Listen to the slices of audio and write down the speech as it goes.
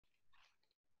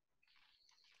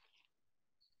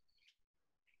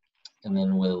and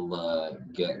then we'll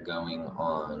get going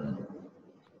on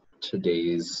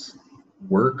today's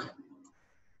work.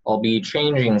 I'll be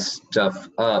changing stuff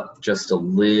up just a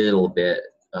little bit,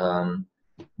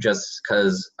 just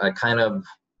because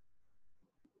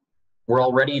we're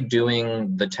already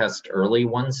doing the test early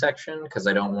one section because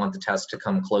I don't want the test to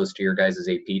come close to your guys'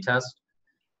 AP test.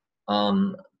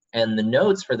 And the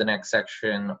notes for the next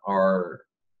section are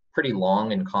pretty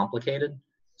long and complicated.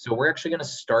 So we're actually going to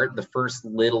start the first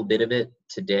little bit of it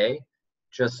today,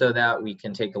 just so that we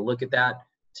can take a look at that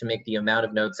to make the amount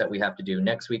of notes that we have to do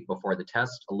next week before the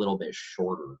test a little bit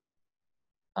shorter.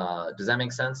 Does that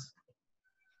make sense?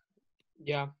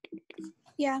 Yeah.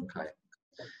 Yeah. Okay.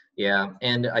 Yeah,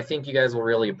 and I think you guys will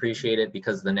really appreciate it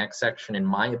because the next section, in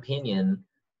my opinion,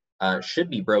 should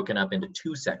be broken up into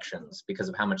 2 sections because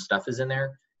of how much stuff is in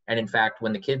there. And in fact,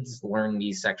 when the kids learn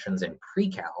these sections in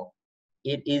pre-cal,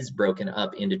 it is broken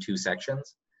up into 2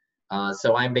 sections.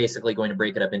 So I'm basically going to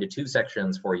break it up into 2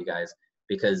 sections for you guys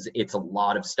because it's a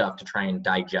lot of stuff to try and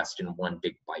digest in one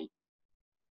big bite.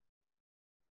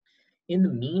 In the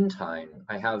meantime,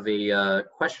 I have a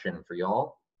question for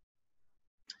y'all.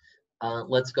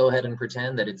 Let's go ahead and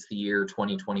pretend that it's the year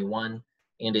 2021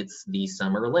 and it's the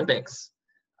Summer Olympics.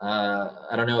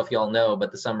 I don't know if y'all know,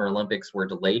 but the Summer Olympics were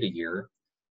delayed a year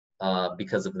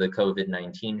because of the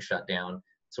COVID-19 shutdown.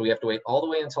 So we have to wait all the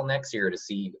way until next year to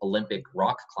see Olympic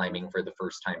rock climbing for the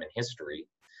first time in history.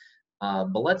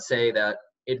 But let's say that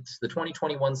it's the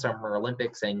 2021 Summer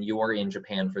Olympics and you're in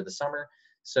Japan for the summer.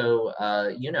 So,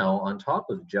 you know, on top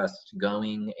of just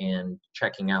going and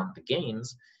checking out the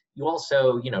games, you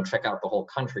also, you know, check out the whole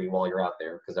country while you're out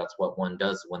there because that's what one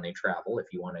does when they travel if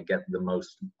you want to get the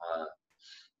most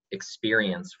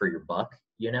experience for your buck,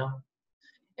 you know?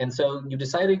 And so you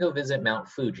decide to go visit Mount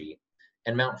Fuji.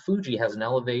 And Mount Fuji has an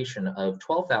elevation of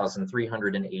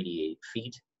 12,388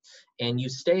 feet. And you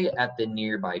stay at the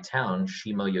nearby town,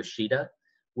 Shimoyoshida,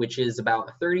 which is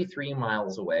about 33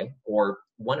 miles away, or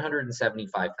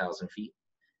 175,000 feet.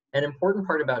 An important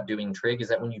part about doing trig is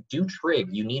that when you do trig,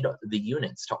 you need the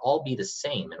units to all be the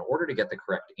same in order to get the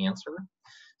correct answer.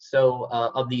 So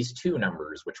of these 2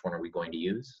 numbers, which one are we going to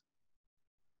use?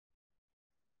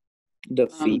 The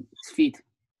feet. Feet.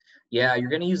 Yeah, you're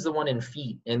going to use the one in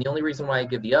feet. And the only reason why I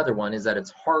give the other one is that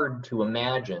it's hard to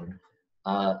imagine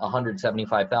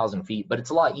 175,000 feet, but it's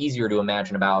a lot easier to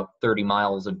imagine about 30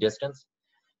 miles of distance.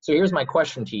 So here's my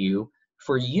question to you.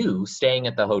 For you staying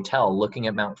at the hotel looking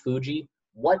at Mount Fuji,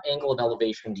 what angle of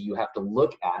elevation do you have to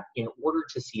look at in order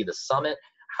to see the summit?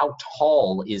 How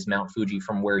tall is Mount Fuji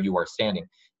from where you are standing?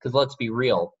 Because let's be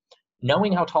real,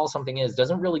 knowing how tall something is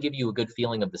doesn't really give you a good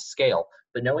feeling of the scale,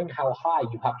 but knowing how high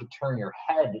you have to turn your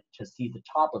head to see the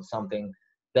top of something,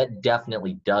 that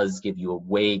definitely does give you a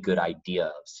way good idea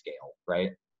of scale,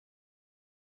 right?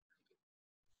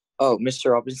 Oh,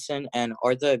 Mr. Robinson, and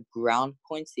are the ground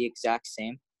points the exact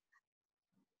same?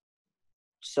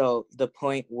 So the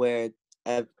point where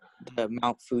the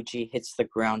Mount Fuji hits the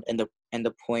ground and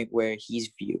the point where he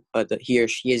or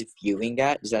she is viewing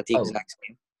that, is that the exact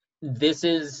same? This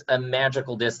is a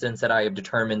magical distance that I have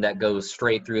determined that goes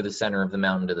straight through the center of the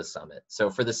mountain to the summit.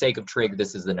 So for the sake of trig,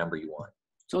 this is the number you want.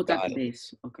 So that's the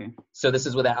base. Okay. So this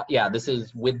is without, yeah, this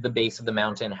is with the base of the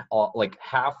mountain, like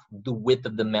half the width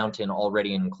of the mountain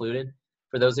already included.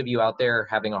 For those of you out there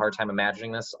having a hard time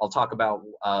imagining this, I'll talk about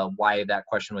why that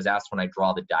question was asked when I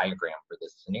draw the diagram for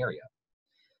this scenario.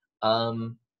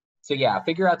 So yeah,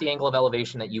 figure out the angle of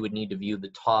elevation that you would need to view the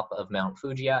top of Mount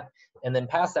Fuji at. And then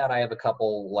past that, I have a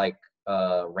couple like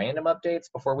random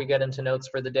updates before we get into notes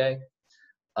for the day.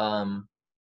 I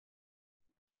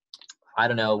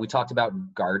don't know, we talked about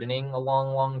gardening a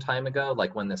long time ago.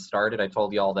 Like when this started, I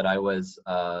told y'all that I was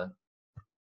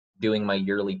doing my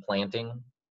yearly planting,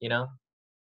 you know?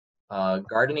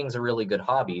 Gardening is a really good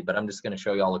hobby, but I'm just gonna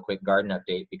show y'all a quick garden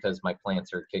update because my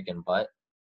plants are kicking butt.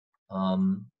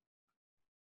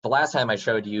 The last time I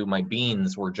showed you my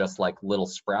beans were just like little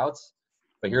sprouts,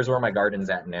 but here's where my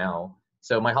garden's at now.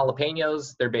 So my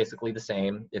jalapenos, they're basically the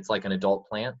same. It's like an adult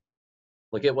plant.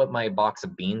 Look at what my box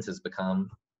of beans has become.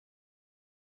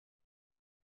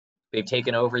 They've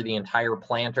taken over the entire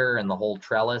planter and the whole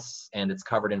trellis, and it's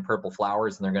covered in purple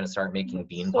flowers, and they're gonna start making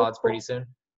bean pods pretty soon.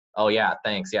 Oh yeah,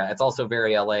 thanks. Yeah, it's also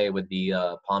very LA with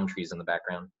the palm trees in the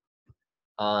background.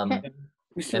 Mr.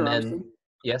 And then, Robinson,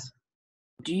 yes?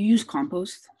 do you use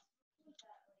compost?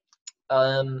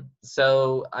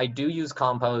 So I do use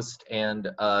compost, and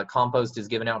compost is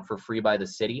given out for free by the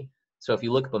city. So if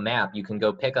you look up a map, you can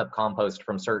go pick up compost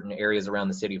from certain areas around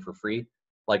the city for free.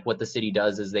 Like what the city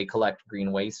does is they collect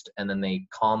green waste and then they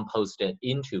compost it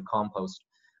into compost.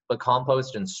 But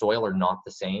compost and soil are not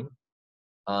the same.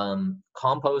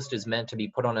 Compost is meant to be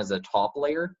put on as a top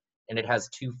layer, and it has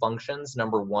two functions.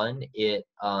 Number one, it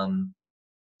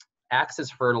acts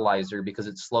as fertilizer because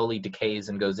it slowly decays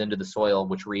and goes into the soil,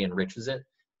 which re-enriches it.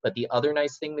 But the other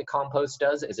nice thing that compost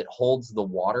does is it holds the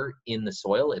water in the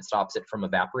soil. It stops it from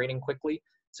evaporating quickly.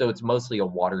 So it's mostly a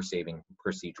water-saving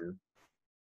procedure.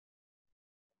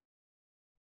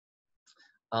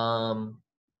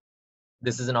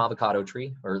 This is an avocado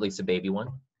tree, or at least a baby one.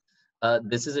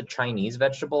 This is a Chinese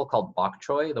vegetable called bok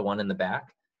choy, the one in the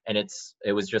back. And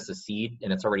it was just a seed,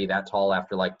 and it's already that tall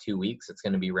after like 2 weeks. It's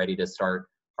going to be ready to start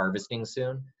harvesting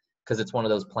soon, because it's one of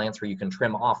those plants where you can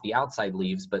trim off the outside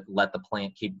leaves but let the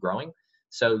plant keep growing,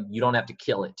 so you don't have to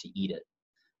kill it to eat it.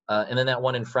 And then that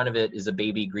one in front of it is a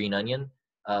baby green onion.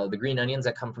 The green onions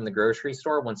that come from the grocery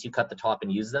store, once you cut the top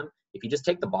and use them, if you just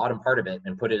take the bottom part of it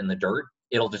and put it in the dirt,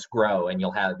 it'll just grow and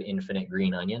you'll have infinite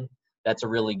green onion. That's a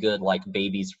really good like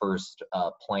baby's first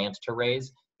plant to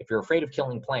raise. If you're afraid of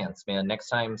killing plants, man, next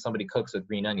time somebody cooks with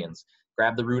green onions,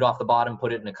 grab the root off the bottom,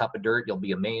 put it in a cup of dirt, you'll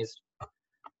be amazed.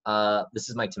 This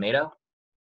is my tomato.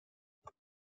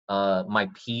 My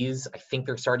peas, I think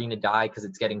they're starting to die because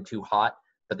it's getting too hot,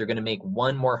 but they're going to make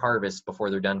one more harvest before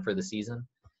they're done for the season.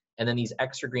 And then these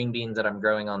extra green beans that I'm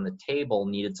growing on the table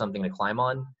needed something to climb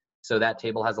on. So that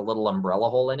table has a little umbrella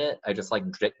hole in it. I just like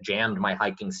jammed my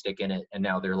hiking stick in it, and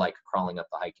now they're like crawling up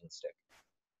the hiking stick.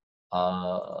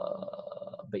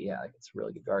 But yeah, it's a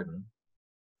really good garden.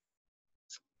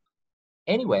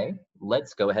 Anyway,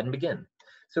 let's go ahead and begin.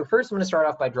 So first I'm going to start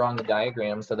off by drawing the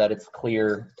diagram so that it's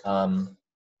clear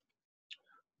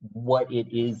what it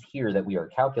is here that we are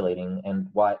calculating, and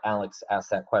why Alex asked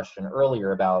that question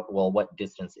earlier about, well, what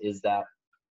distance is that?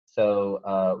 So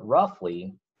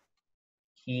roughly,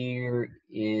 here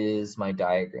is my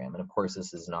diagram, and of course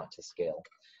this is not to scale.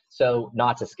 So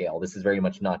not to scale, this is very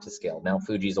much not to scale. Mount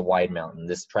Fuji is a wide mountain.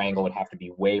 This triangle would have to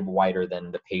be way wider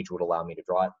than the page would allow me to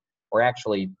draw it. Or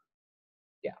actually,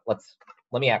 yeah, let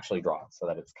me actually draw it so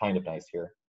that it's kind of nice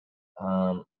here.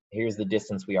 Here's the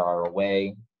distance we are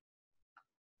away.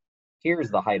 Here's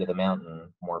the height of the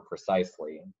mountain more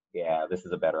precisely. Yeah, this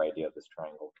is a better idea of this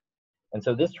triangle. And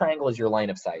so this triangle is your line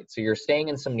of sight. So you're staying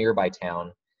in some nearby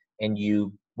town, and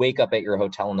you wake up at your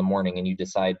hotel in the morning and you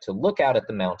decide to look out at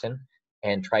the mountain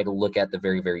and try to look at the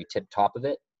very, very tip top of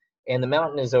it. And the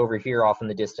mountain is over here off in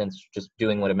the distance, just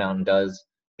doing what a mountain does,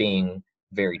 being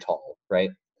very tall, right?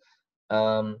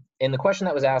 And the question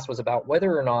that was asked was about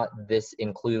whether or not this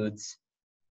includes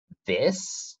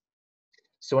this.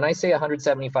 So when I say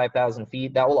 175,000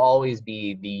 feet, that will always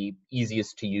be the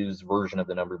easiest to use version of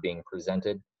the number being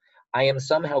presented. I am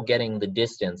somehow getting the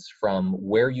distance from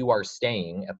where you are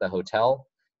staying at the hotel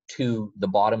to the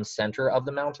bottom center of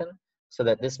the mountain, so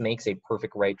that this makes a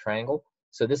perfect right triangle.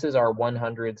 So this is our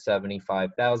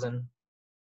 175,000.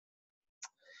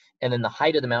 And then the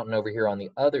height of the mountain over here on the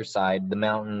other side, the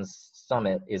mountain's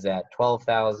summit is at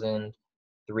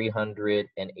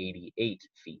 12,388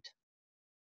 feet.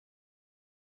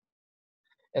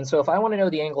 And so if I want to know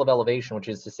the angle of elevation, which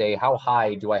is to say how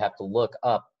high do I have to look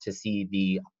up to see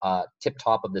the tip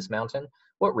top of this mountain,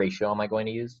 what ratio am I going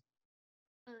to use?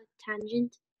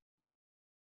 Tangent.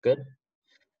 Good.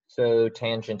 So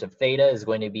tangent of theta is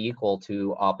going to be equal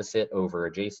to opposite over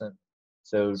adjacent.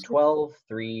 So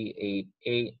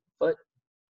 12,388 foot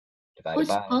divided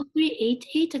by.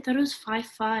 12,388. I thought it was 5,5.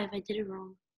 I did it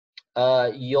wrong.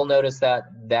 You'll notice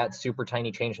that super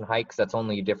tiny change in height, because that's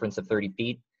only a difference of 30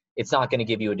 feet. It's not going to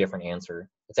give you a different answer.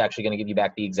 It's actually going to give you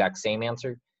back the exact same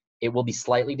answer. It will be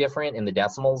slightly different in the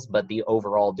decimals, but the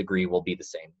overall degree will be the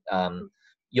same.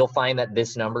 You'll find that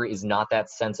this number is not that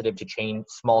sensitive to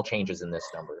small changes in this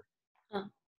number.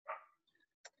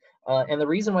 And the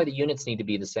reason why the units need to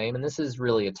be the same, and this is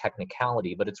really a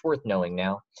technicality, but it's worth knowing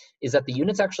now, is that the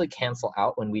units actually cancel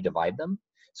out when we divide them.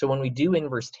 So when we do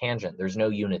inverse tangent, there's no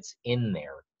units in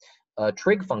there.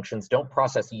 Trig functions don't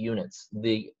process units.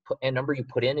 The number you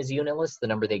put in is unitless, the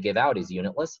number they give out is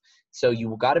unitless. So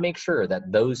you got to make sure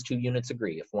that those two units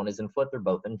agree. If one is in foot, they're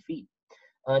both in feet.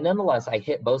 Nonetheless, I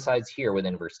hit both sides here with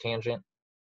inverse tangent.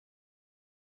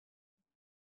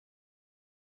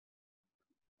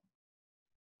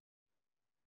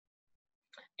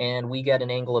 And we get an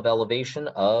angle of elevation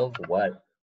of what?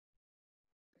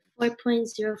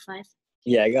 4.05.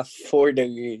 Yeah, I got 4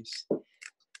 degrees.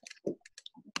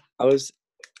 I was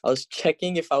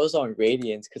checking if I was on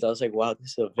radians, because I was like, wow,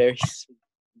 this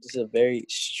is a very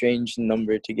strange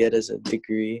number to get as a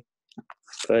degree.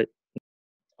 But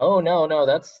oh no,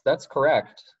 that's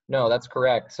correct. No, that's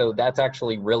correct. So that's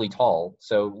actually really tall.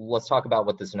 So let's talk about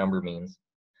what this number means.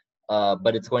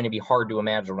 But it's going to be hard to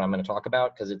imagine what I'm going to talk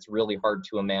about, because it's really hard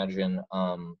to imagine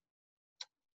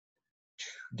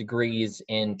degrees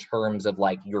in terms of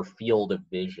like your field of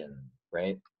vision,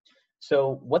 right?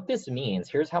 So what this means,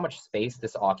 here's how much space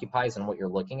this occupies and what you're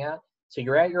looking at. So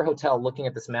you're at your hotel looking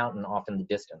at this mountain off in the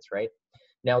distance, right?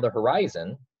 Now the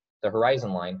horizon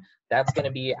line, that's going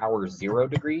to be our 0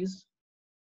 degrees.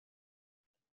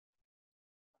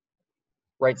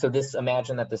 Right, so this,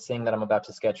 imagine that this thing that I'm about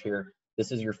to sketch here,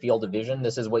 this is your field of vision.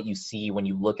 This is what you see when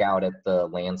you look out at the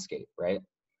landscape, right?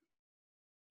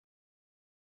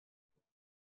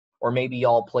 Or maybe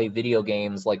y'all play video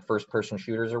games like first-person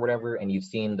shooters or whatever, and you've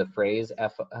seen the phrase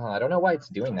F. I don't know why it's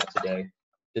doing that today.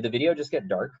 Did the video just get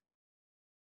dark?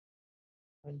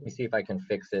 Let me see if I can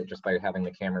fix it just by having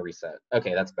the camera reset.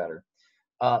 Okay, that's better.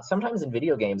 Sometimes in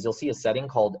video games, you'll see a setting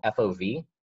called FOV.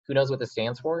 Who knows what this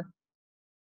stands for?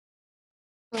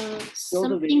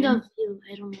 Something of view.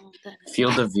 I don't know that.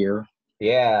 Field of view.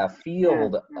 Yeah,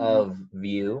 field of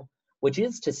view, which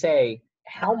is to say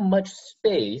how much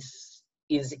space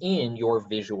is in your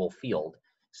visual field.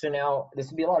 So now this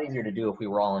would be a lot easier to do if we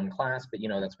were all in class, but you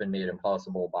know that's been made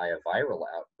impossible by a viral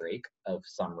outbreak of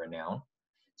some renown.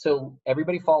 So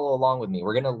everybody follow along with me.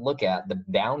 We're going to look at the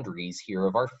boundaries here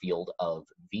of our field of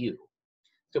view.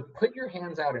 So put your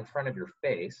hands out in front of your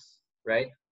face, right?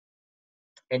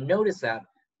 And notice that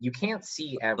you can't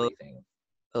see everything.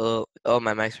 Oh,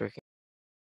 my mic's working.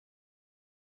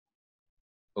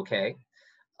 Okay.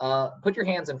 Put your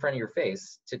hands in front of your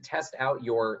face to test out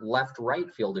your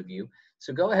left-right field of view.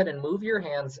 So go ahead and move your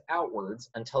hands outwards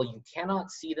until you cannot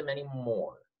see them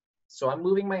anymore. So I'm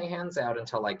moving my hands out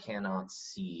until I cannot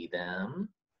see them.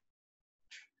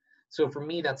 So for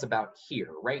me, that's about here.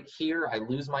 Right here, I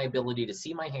lose my ability to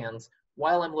see my hands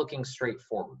while I'm looking straight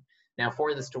forward. Now,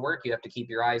 for this to work, you have to keep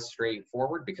your eyes straight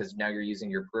forward because now you're using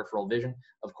your peripheral vision.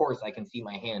 Of course, I can see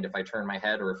my hand if I turn my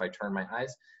head or if I turn my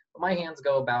eyes, but my hands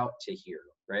go about to here,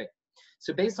 right?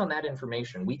 So based on that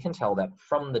information, we can tell that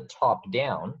from the top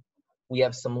down, we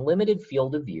have some limited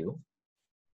field of view.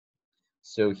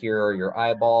 So here are your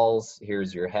eyeballs,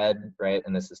 here's your head, right?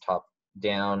 And this is top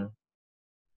down.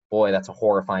 Boy, that's a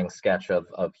horrifying sketch of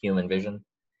human vision.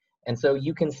 And so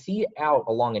you can see out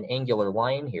along an angular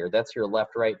line here. That's your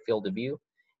left-right field of view.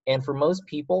 And for most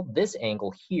people, this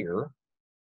angle here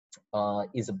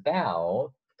is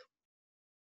about,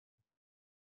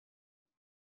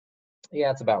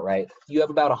 yeah, it's about right. You have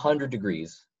about 100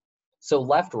 degrees. So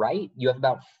left-right, you have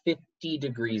about 50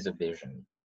 degrees of vision.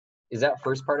 Is that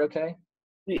first part okay?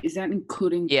 Wait, is that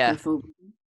including Yeah. peripheral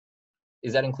vision?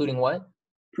 Is that including what?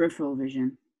 Peripheral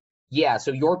vision. Yeah,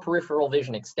 so your peripheral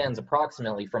vision extends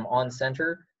approximately from on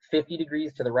center, 50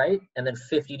 degrees to the right, and then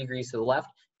 50 degrees to the left.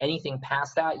 Anything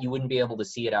past that, you wouldn't be able to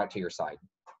see it out to your side.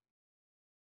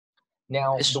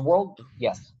 Now, the world,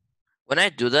 yes. When I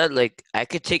do that, like, I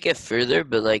could take it further,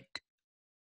 but like,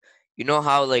 you know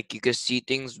how like you could see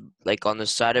things like on the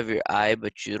side of your eye,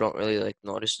 but you don't really like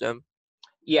notice them?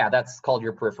 Yeah, that's called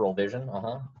your peripheral vision.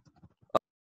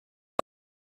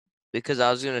 Because I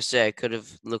was gonna say I could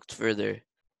have looked further.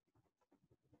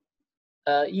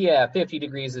 Yeah, 50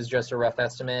 degrees is just a rough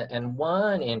estimate. And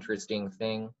one interesting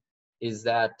thing is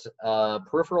that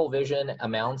peripheral vision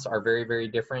amounts are very, very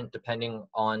different depending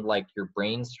on like your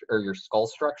brain or your skull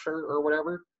structure or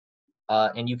whatever.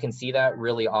 And you can see that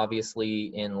really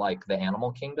obviously in like the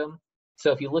animal kingdom.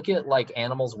 So if you look at like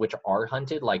animals which are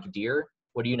hunted, like deer,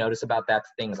 what do you notice about that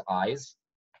thing's eyes?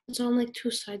 It's on like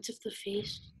two sides of the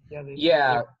face.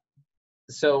 Yeah.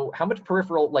 So how much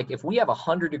peripheral, like if we have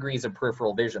 100 degrees of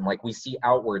peripheral vision, like we see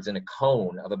outwards in a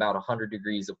cone of about 100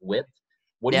 degrees of width,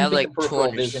 what do you think like the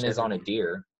peripheral vision is on a 270.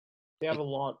 deer? They have a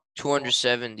lot.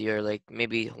 270 or like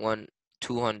maybe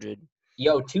 200.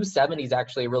 Yo, 270 is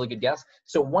actually a really good guess.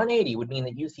 So 180 would mean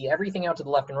that you see everything out to the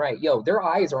left and right. Yo, their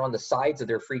eyes are on the sides of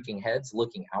their freaking heads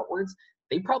looking outwards.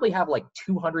 They probably have like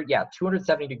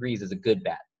 270 degrees is a good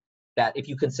bet. That if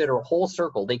you consider a whole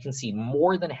circle, they can see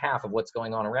more than half of what's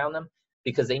going on around them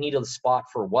because they need a spot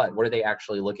for what? What are they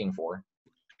actually looking for?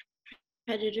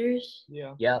 Predators.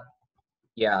 Yeah. Yep.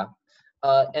 Yeah.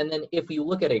 And then if you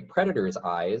look at a predator's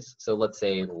eyes, so let's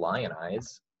say lion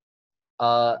eyes,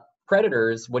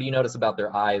 predators, what do you notice about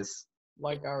their eyes?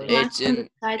 Like our. Black It's on in- the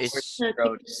sides it's to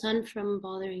keep the sun from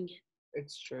bothering it.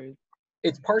 It's straight.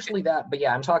 It's partially that, but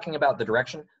yeah, I'm talking about the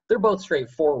direction. They're both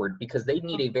straightforward because they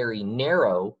need a very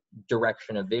narrow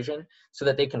direction of vision so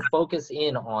that they can focus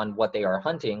in on what they are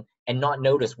hunting and not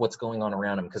notice what's going on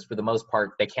around them, because for the most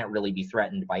part, they can't really be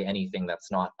threatened by anything that's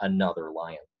not another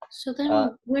lion. So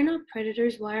then we're not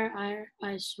predators. Why are our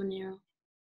eyes so narrow?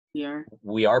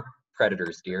 We are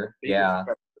predators, dear. Yeah.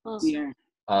 Oh. We are.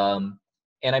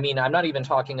 And I mean, I'm not even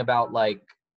talking about like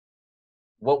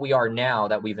what we are now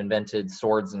that we've invented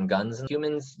swords and guns and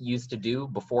humans used to do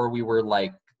before we were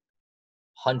like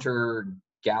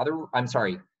hunter-gatherer. I'm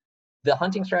sorry, the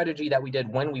hunting strategy that we did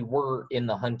when we were in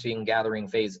the hunting-gathering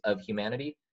phase of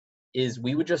humanity is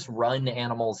we would just run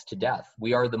animals to death.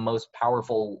 We are the most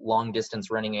powerful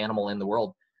long-distance running animal in the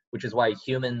world, which is why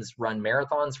humans run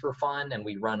marathons for fun and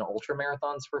we run ultra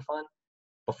marathons for fun.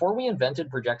 Before we invented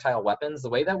projectile weapons, the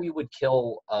way that we would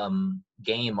kill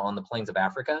game on the plains of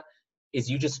Africa is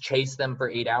you just chase them for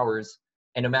 8 hours,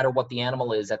 and no matter what the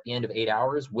animal is, at the end of 8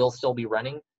 hours, we'll still be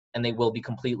running, and they will be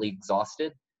completely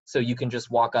exhausted. So you can just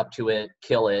walk up to it,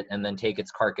 kill it, and then take its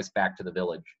carcass back to the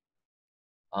village.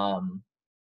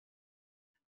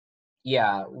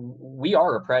 Yeah, we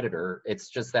are a predator. It's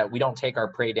just that we don't take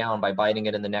our prey down by biting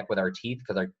it in the neck with our teeth,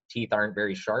 because our teeth aren't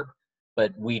very sharp,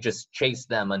 but we just chase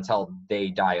them until they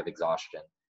die of exhaustion.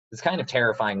 It's kind of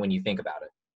terrifying when you think about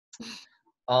it.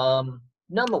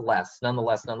 Nonetheless,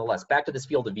 back to this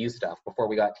field of view stuff before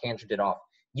we got tangented off.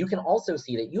 You can also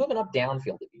see that you have an up-down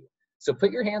field of view. So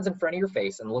put your hands in front of your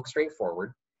face and look straight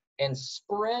forward and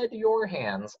spread your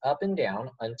hands up and down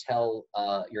until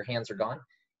your hands are gone.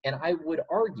 And I would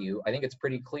argue, I think it's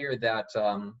pretty clear that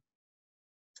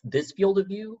this field of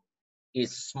view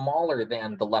is smaller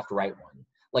than the left-right one.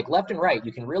 Like left and right,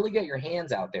 you can really get your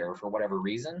hands out there for whatever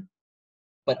reason,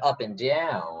 but up and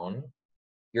down,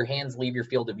 your hands leave your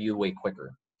field of view way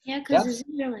quicker. Yeah, because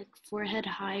isn't your like forehead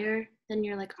higher than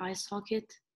your like eye socket?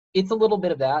 It's a little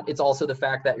bit of that. It's also the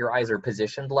fact that your eyes are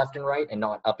positioned left and right and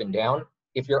not up and down.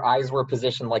 If your eyes were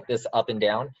positioned like this up and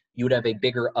down, you would have a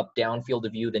bigger up-down field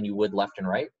of view than you would left and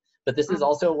right. But this is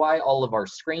also why all of our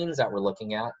screens that we're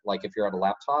looking at, like if you're at a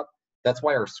laptop, that's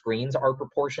why our screens are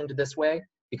proportioned this way,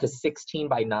 because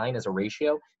 16:9 as a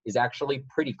ratio is actually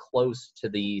pretty close to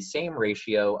the same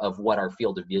ratio of what our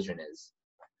field of vision is.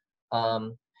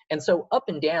 And so up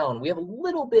and down, we have a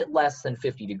little bit less than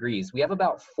 50 degrees. We have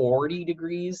about 40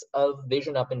 degrees of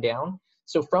vision up and down.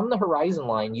 So from the horizon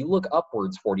line, you look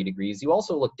upwards 40 degrees. You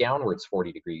also look downwards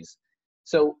 40 degrees.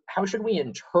 So how should we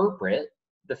interpret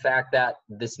the fact that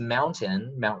this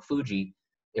mountain, Mount Fuji,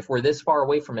 if we're this far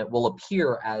away from it, will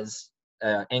appear as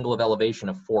an angle of elevation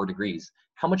of 4 degrees?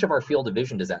 How much of our field of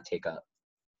vision does that take up?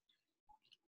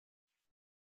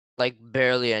 Like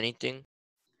barely anything.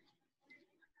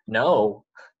 No.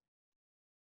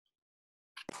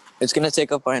 It's going to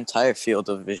take up our entire field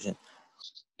of vision.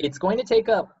 It's going to take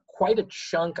up quite a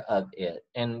chunk of it.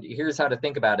 And here's how to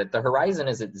think about it. The horizon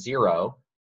is at 0.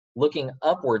 Looking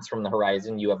upwards from the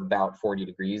horizon, you have about 40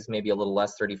 degrees, maybe a little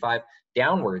less, 35.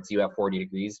 Downwards, you have 40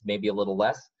 degrees, maybe a little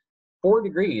less. 4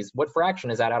 degrees, what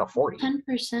fraction is that out of 40?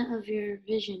 10% of your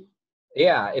vision.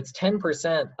 Yeah, it's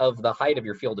 10% of the height of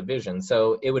your field of vision.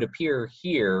 So it would appear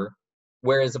here,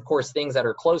 whereas, of course, things that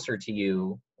are closer to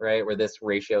you, right, where this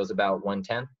ratio is about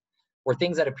 1/10, or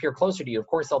things that appear closer to you, of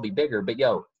course, they'll be bigger. But,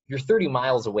 yo, you're 30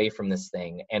 miles away from this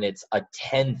thing, and it's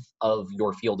 1/10 of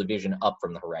your field of vision up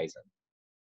from the horizon.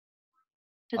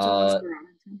 That's what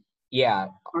Yeah,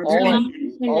 Are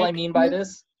there all I mean by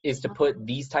this is to put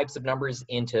these types of numbers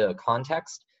into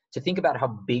context. To think about how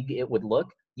big it would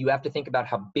look, you have to think about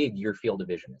how big your field of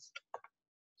vision is.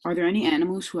 Are there any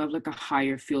animals who have like a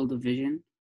higher field of vision?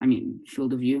 I mean,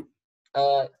 field of view?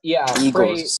 Yeah,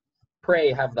 Eagles.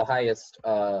 prey have the highest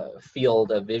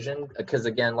field of vision, because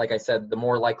again, like I said, the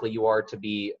more likely you are to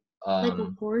be like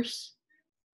a horse.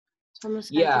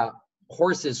 yeah,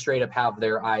 horses straight up have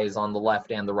their eyes on the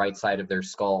left and the right side of their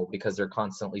skull because they're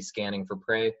constantly scanning for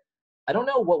prey. I don't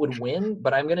know what would win,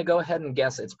 but I'm gonna go ahead and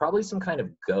guess it's probably some kind of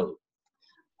goat.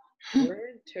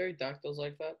 Were pterodactyls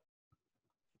like that?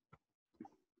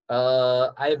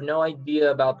 I have no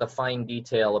idea about the fine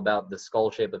detail about the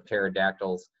skull shape of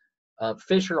pterodactyls.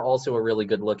 Fish are also a really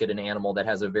good look at an animal that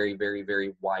has a very, very,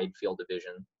 very wide field of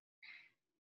vision.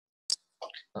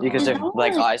 Because their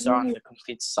like like eyes are on the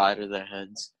complete side of their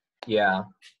heads. Yeah.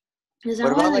 Is that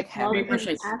What why about, like like, heavy dogs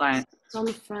and fish? cats on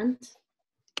the front?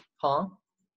 Huh?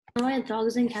 Is that why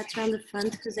dogs and cats are on the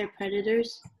front because they're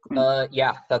predators?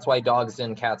 Yeah, that's why dogs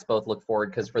and cats both look forward,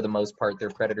 because for the most part, they're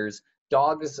predators.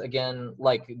 Dogs, again,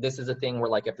 like this is a thing where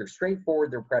like if they're straight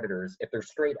forward, they're predators. If they're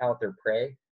straight out, they're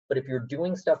prey. But if you're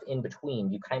doing stuff in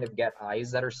between, you kind of get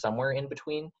eyes that are somewhere in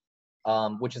between,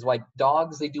 which is why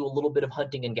dogs, they do a little bit of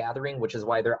hunting and gathering, which is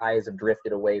why their eyes have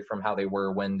drifted away from how they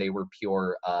were when they were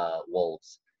pure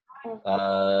wolves.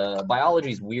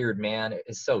 Biology's weird, man.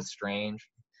 It's so strange.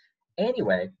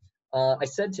 Anyway, I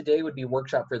said today would be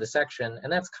workshop for the section,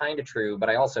 and that's kind of true, but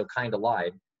I also kind of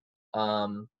lied.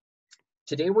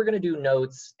 Today we're going to do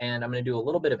notes, and I'm going to do a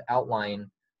little bit of outline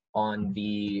on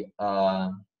the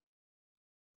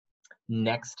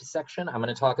next section. I'm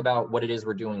going to talk about what it is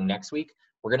we're doing next week.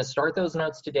 We're going to start those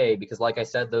notes today because, like I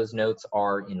said, those notes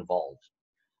are involved.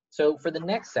 So for the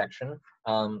next section,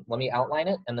 let me outline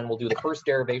it, and then we'll do the first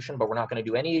derivation, but we're not going to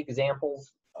do any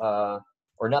examples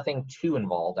or nothing too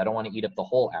involved. I don't want to eat up the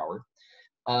whole hour.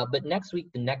 But next week,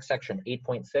 the next section,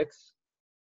 8.6,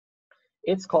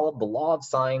 it's called the Law of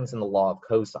Sines and the Law of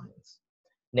Cosines.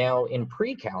 Now, in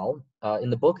pre-cal, in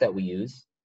the book that we use,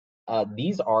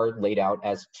 these are laid out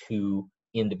as two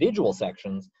individual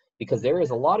sections because there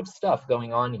is a lot of stuff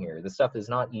going on here. This stuff is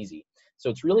not easy. So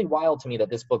it's really wild to me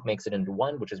that this book makes it into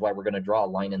one, which is why we're going to draw a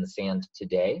line in the sand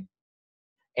today.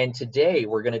 And today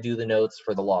we're going to do the notes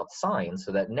for the law of sines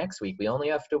so that next week we only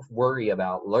have to worry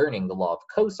about learning the law of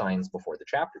cosines before the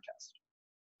chapter test.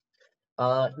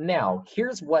 Now,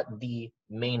 here's what the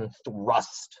main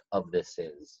thrust of this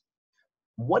is.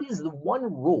 What is the one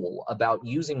rule about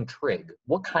using trig?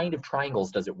 What kind of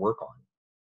triangles does it work on?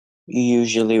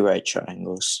 Usually right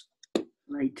triangles.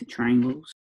 Right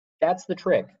triangles. That's the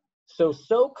trick. So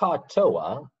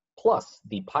SOHCAHTOA plus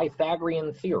the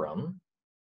Pythagorean theorem,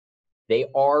 they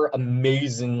are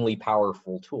amazingly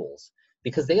powerful tools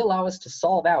because they allow us to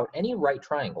solve out any right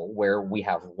triangle where we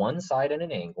have one side at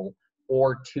an angle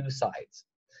or two sides.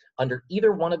 Under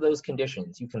either one of those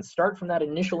conditions, you can start from that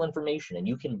initial information and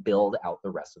you can build out the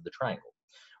rest of the triangle.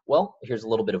 Well, here's a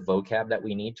little bit of vocab that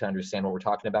we need to understand what we're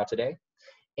talking about today.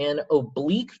 An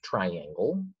oblique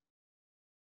triangle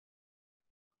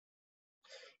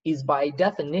is by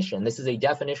definition, this is a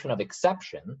definition of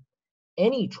exception,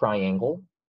 any triangle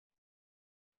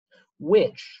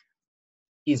which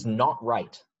is not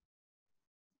right.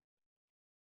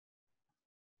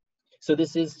 So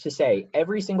this is to say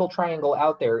every single triangle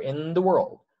out there in the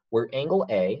world where angle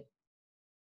A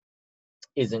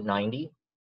isn't 90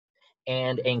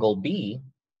 and angle B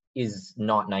is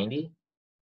not 90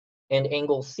 and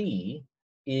angle C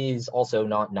is also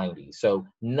not 90. So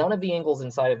none of the angles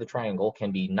inside of the triangle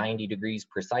can be 90 degrees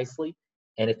precisely.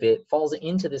 And if it falls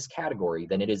into this category,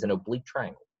 then it is an oblique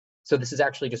triangle. So this is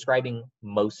actually describing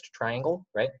most triangle,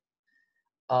 right?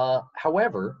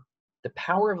 However, the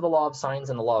power of the law of sines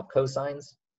and the law of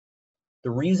cosines, the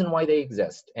reason why they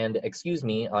exist, and excuse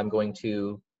me, I'm going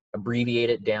to abbreviate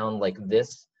it down like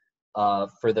this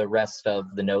for the rest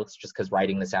of the notes, just because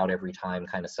writing this out every time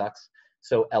kind of sucks.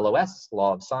 So LOS,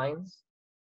 law of sines,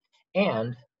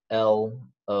 and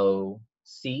LOC,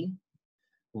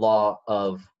 law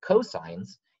of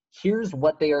cosines, here's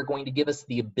what they are going to give us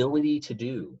the ability to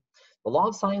do. The law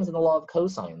of sines and the law of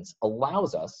cosines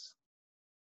allows us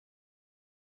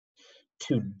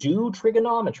to do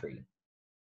trigonometry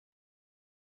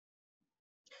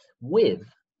with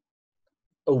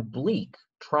oblique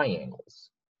triangles.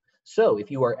 So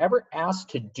if you are ever asked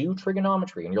to do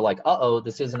trigonometry and you're like, uh-oh,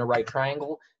 this isn't a right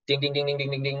triangle, ding, ding, ding, ding, ding,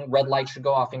 ding, ding, red light should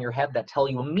go off in your head that tell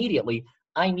you immediately,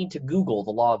 I need to Google the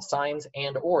law of sines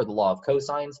and or the law of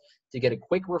cosines to get a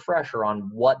quick refresher on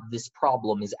what this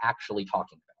problem is actually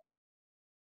talking about.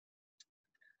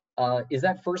 Is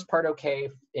that first part okay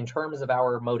in terms of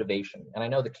our motivation? And I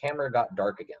know the camera got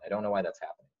dark again. I don't know why that's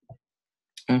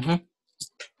happening.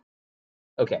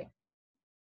 Mm-hmm. Okay.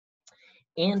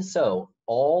 And so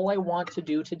all I want to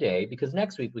do today, because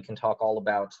next week we can talk all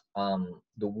about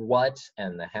the what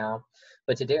and the how,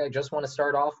 but today I just want to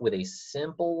start off with a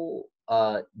simple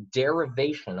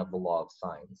derivation of the law of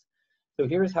sines. So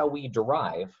here's how we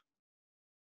derive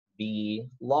the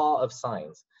law of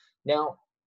sines. Now,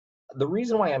 the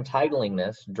reason why I'm titling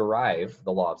this Derive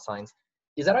the Law of Sines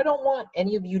is that I don't want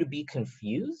any of you to be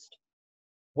confused.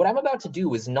 What I'm about to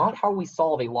do is not how we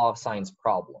solve a law of sines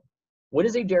problem. What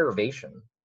is a derivation?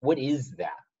 What is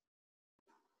that?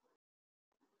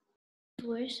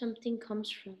 Where something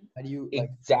comes from. How do you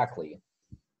Exactly.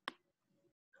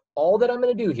 All that I'm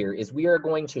going to do here is we are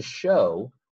going to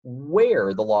show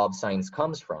where the law of sines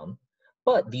comes from,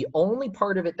 but the only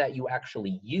part of it that you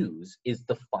actually use is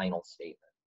the final statement.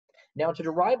 Now, to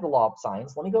derive the law of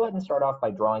sines, let me go ahead and start off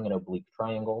by drawing an oblique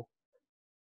triangle.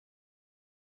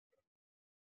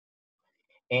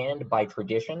 And by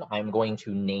tradition, I'm going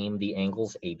to name the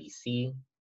angles ABC,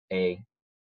 A,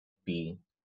 B,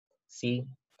 C.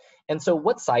 And so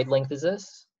what side length is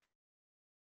this?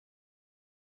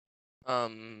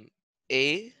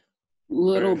 A.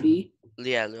 Little Or- b.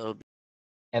 Yeah, little B.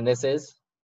 And this is?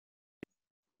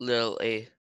 Little A.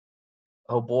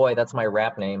 Oh boy, that's my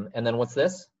rap name. And then what's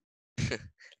this?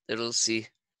 Little C.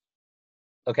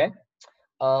 Okay.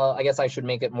 I guess I should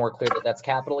make it more clear that that's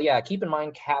capital. Yeah, keep in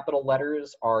mind capital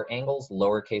letters are angles,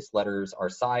 lowercase letters are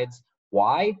sides.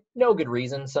 Why? No good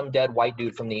reason. Some dead white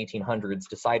dude from the 1800s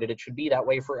decided it should be that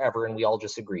way forever and we all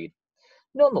just agreed.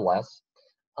 Nonetheless,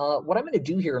 what I'm going to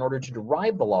do here in order to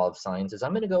derive the law of sines is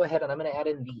I'm going to go ahead and I'm going to add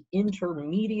in the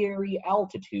intermediary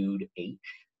altitude h.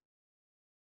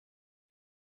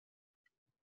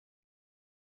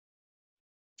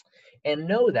 And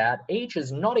know that h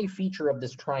is not a feature of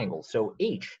this triangle, so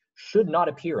h should not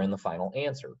appear in the final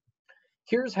answer.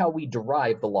 Here's how we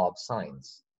derive the law of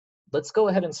sines. Let's go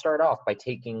ahead and start off by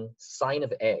taking sine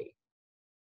of a.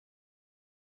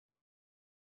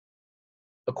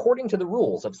 According to the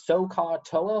rules of SOHCAHTOA,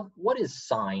 TOA, what is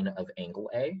sine of angle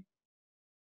A?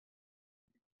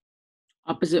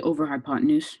 Opposite over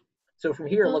hypotenuse. So from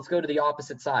here, let's go to the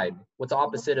opposite side. What's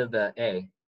opposite of A?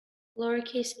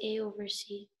 Lowercase a over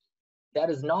c. That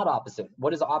is not opposite.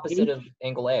 What is opposite of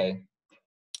angle A?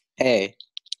 A.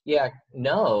 Yeah,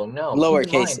 no. Keep in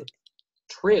Lowercase. mind,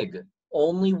 trig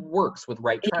only works with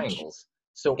right triangles.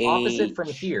 So opposite from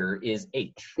H. here is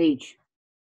h. H.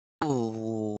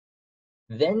 Ooh.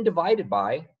 Then divided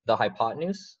by the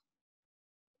hypotenuse.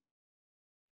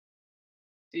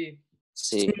 C.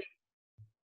 C.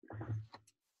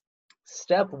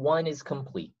 Step 1 is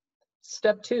complete.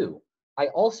 Step 2, I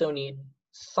also need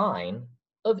sine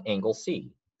of angle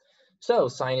C. So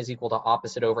sine is equal to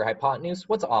opposite over hypotenuse.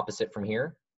 What's opposite from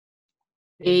here?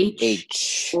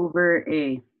 H over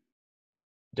A.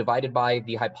 Divided by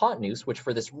the hypotenuse, which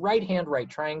for this right-hand right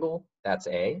triangle, that's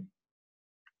A.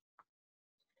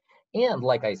 And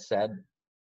like I said,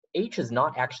 H is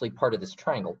not actually part of this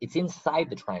triangle. It's inside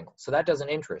the triangle, so that doesn't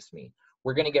interest me.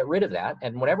 We're going to get rid of that,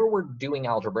 and whenever we're doing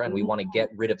algebra and we want to get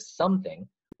rid of something,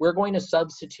 we're going to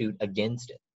substitute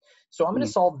against it. So I'm going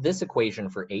to solve this equation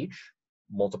for H,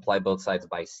 multiply both sides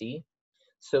by C.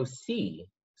 So C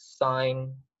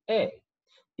sine A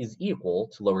is equal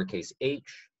to lowercase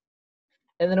h.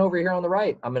 And then over here on the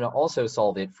right, I'm going to also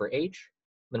solve it for h,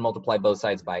 then multiply both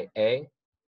sides by A.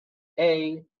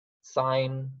 A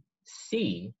sine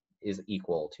C is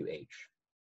equal to h.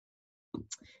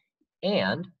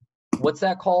 And what's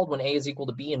that called when A is equal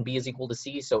to B and B is equal to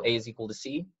C, so A is equal to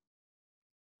C?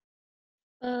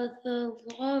 The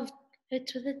law of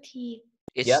to the t.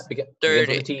 It's Yep, begins third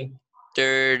with a T.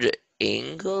 third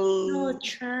angle. No,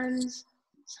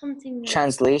 something.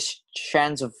 Transversal?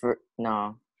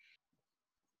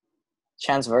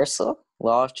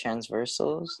 Law of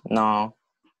transversals? No.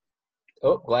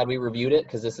 Oh, glad we reviewed it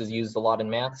because this is used a lot in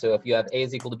math. So if you have A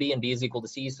is equal to B and B is equal to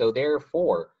C, so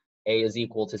therefore A is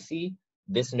equal to C,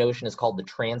 this notion is called the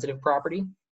transitive property.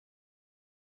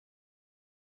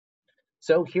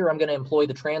 So here I'm going to employ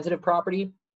the transitive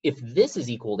property. If this is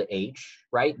equal to h,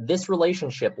 right, this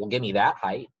relationship will give me that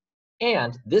height.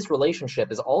 And this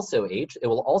relationship is also h. It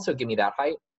will also give me that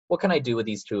height. What can I do with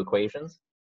these two equations?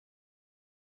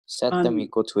 Set them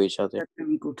equal to each other. Set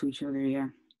them equal to each other, yeah.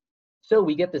 So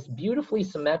we get this beautifully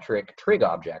symmetric trig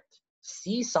object.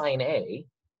 C sine A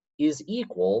is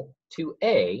equal to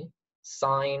A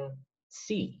sine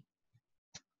C.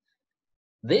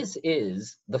 This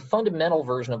is the fundamental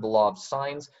version of the law of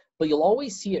sines, but you'll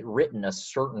always see it written a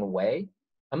certain way.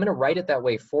 I'm going to write it that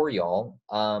way for y'all,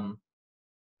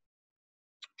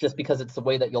 just because it's the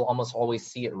way that you'll almost always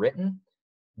see it written.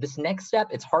 This next step,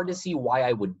 it's hard to see why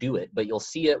I would do it, but you'll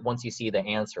see it once you see the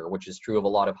answer, which is true of a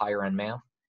lot of higher end math.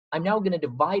 I'm now going to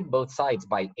divide both sides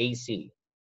by AC.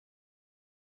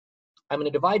 I'm going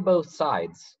to divide both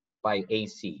sides by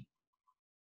AC.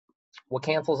 What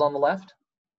cancels on the left?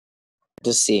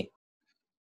 The C.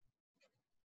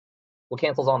 What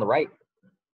cancels on the right?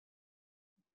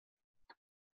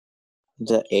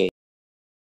 The A.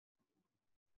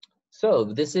 So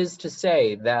this is to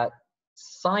say that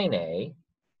sine A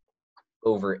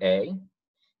over A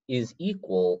is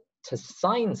equal to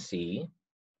sine C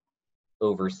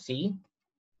over C.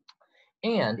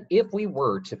 And if we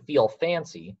were to feel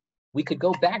fancy, we could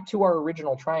go back to our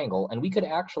original triangle and we could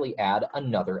actually add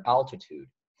another altitude.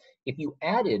 If you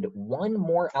added one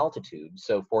more altitude,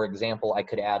 so for example, I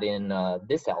could add in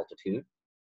this altitude,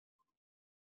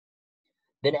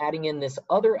 then adding in this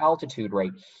other altitude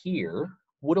right here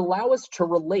would allow us to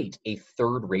relate a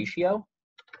third ratio.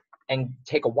 And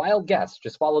take a wild guess,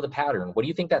 just follow the pattern. What do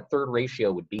you think that third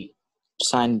ratio would be?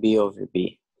 Sine B over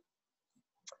B.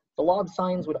 The law of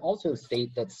sines would also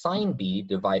state that sine B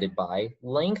divided by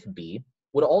length B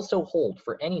would also hold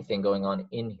for anything going on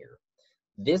in here.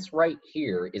 This right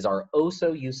here is our oh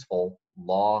so useful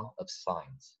law of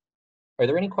sines. Are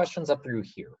there any questions up through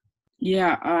here?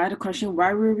 Yeah, I had a question.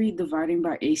 Why were we dividing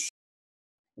by AC?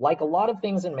 Like a lot of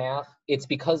things in math, it's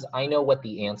because I know what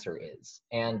the answer is.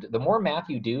 And the more math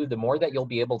you do, the more that you'll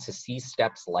be able to see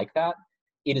steps like that.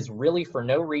 It is really for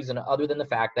no reason other than the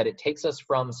fact that it takes us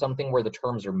from something where the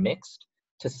terms are mixed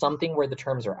to something where the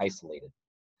terms are isolated.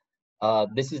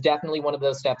 This is definitely one of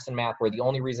those steps in math where the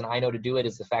only reason I know to do it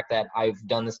is the fact that I've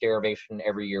done this derivation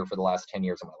every year for the last 10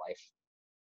 years of my life.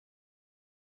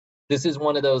 This is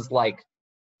one of those like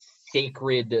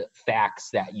sacred facts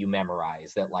that you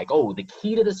memorize that like, oh, the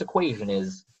key to this equation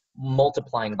is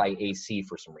multiplying by AC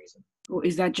for some reason. Well,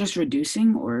 is that just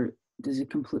reducing, or does it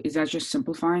is that just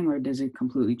simplifying, or does it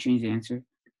completely change the answer?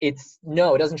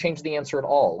 No, it doesn't change the answer at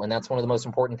all. And that's one of the most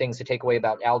important things to take away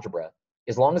about algebra.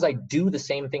 As long as I do the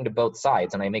same thing to both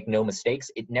sides and I make no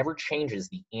mistakes, it never changes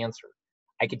the answer.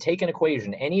 I could take an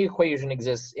equation, any equation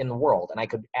exists in the world, and I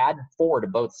could add 4 to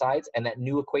both sides, and that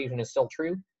new equation is still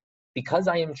true. Because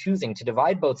I am choosing to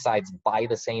divide both sides by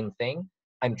the same thing,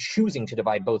 I'm choosing to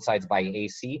divide both sides by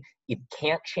AC. It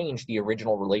can't change the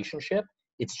original relationship.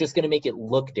 It's just going to make it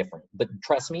look different. But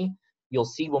trust me, you'll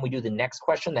see when we do the next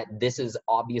question that this is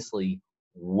obviously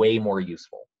way more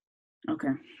useful. Okay.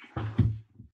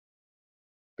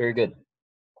 Very good.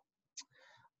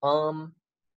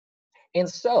 And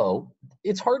so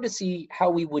it's hard to see how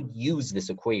we would use this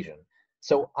equation.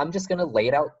 So I'm just going to lay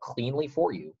it out cleanly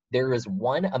for you. There is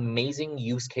one amazing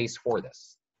use case for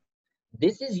this.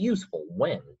 This is useful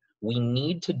when we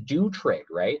need to do trig,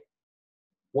 right?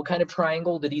 What kind of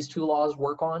triangle do these two laws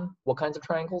work on? What kinds of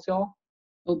triangles, y'all?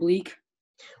 Oblique.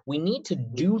 We need to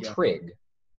do trig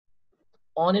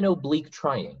on an oblique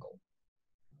triangle.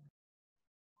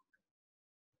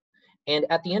 And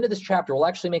at the end of this chapter, we'll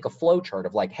actually make a flow chart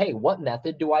of like, hey, what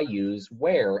method do I use,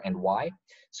 where, and why?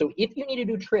 So if you need to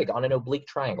do trig on an oblique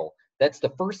triangle, that's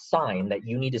the first sign that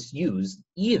you need to use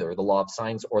either the law of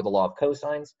sines or the law of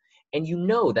cosines. And you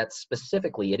know that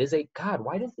specifically it is a, God,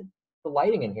 why does the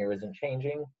lighting in here isn't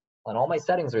changing? And all my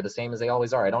settings are the same as they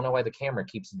always are. I don't know why the camera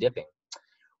keeps dipping.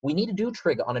 We need to do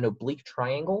trig on an oblique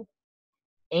triangle.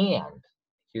 And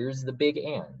here's the big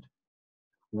and.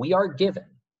 We are given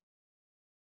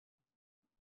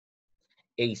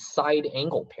a side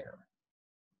angle pair.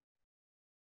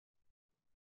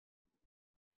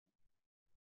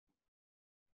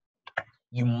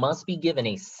 You must be given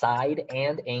a side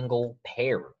and angle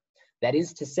pair. That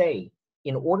is to say,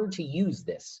 in order to use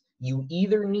this, you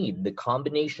either need the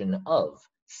combination of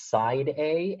side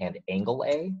A and angle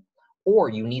A, or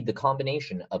you need the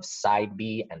combination of side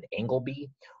B and angle B,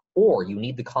 or you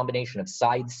need the combination of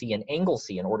side C and angle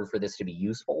C in order for this to be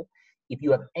useful. If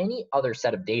you have any other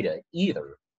set of data,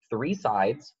 either 3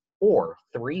 sides or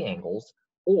 3 angles,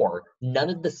 or none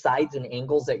of the sides and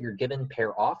angles that you're given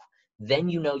pair off, then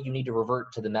you know you need to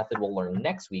revert to the method we'll learn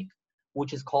next week,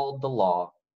 which is called the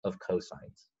law of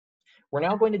cosines. We're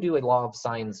now going to do a law of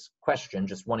sines question,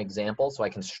 just one example, so I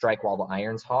can strike while the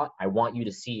iron's hot. I want you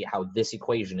to see how this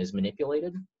equation is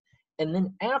manipulated. And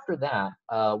then after that,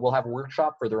 we'll have a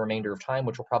workshop for the remainder of time,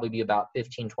 which will probably be about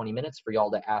 15-20 minutes for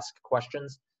y'all to ask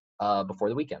questions before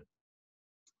the weekend.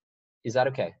 Is that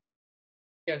okay?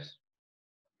 Yes.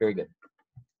 Very good.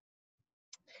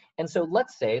 And so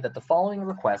let's say that the following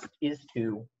request is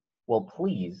to, well,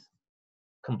 please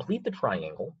complete the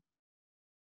triangle.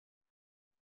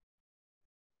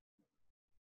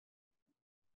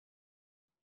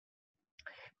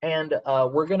 And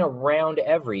we're going to round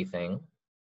everything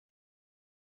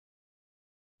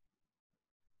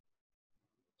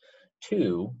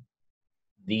to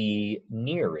the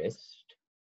nearest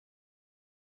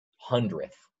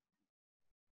hundredth.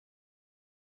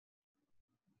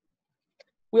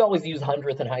 We always use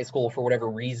hundredth in high school for whatever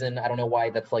reason. I don't know why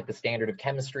that's like the standard of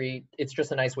chemistry. It's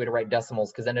just a nice way to write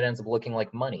decimals because then it ends up looking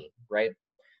like money, right?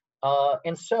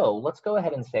 And so let's go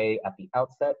ahead and say at the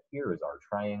outset, here is our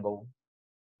triangle.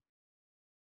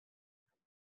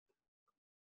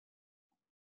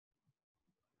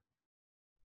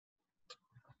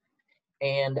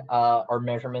 And our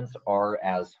measurements are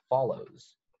as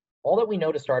follows. All that we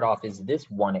know to start off is this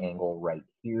one angle right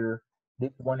here.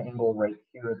 This one angle right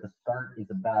here at the start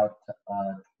is about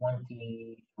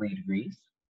 23 degrees.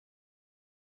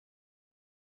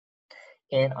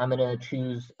 And I'm going to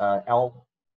choose L,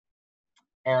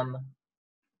 M,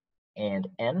 and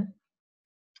N.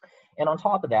 And on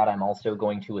top of that, I'm also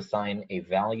going to assign a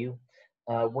value.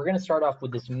 We're going to start off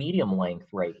with this medium length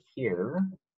right here.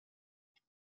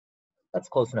 That's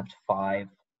close enough to 5.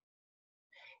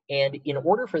 And in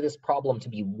order for this problem to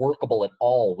be workable at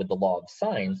all with the law of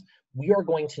sines, we are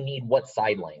going to need what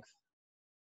side length?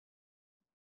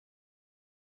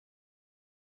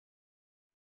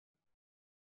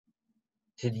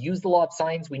 To use the law of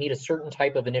sines, we need a certain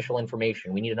type of initial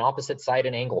information. We need an opposite side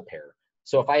and angle pair.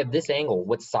 So if I have this angle,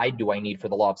 what side do I need for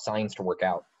the law of sines to work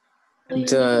out?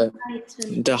 The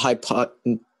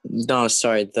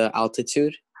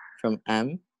altitude from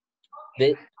M.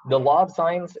 The law of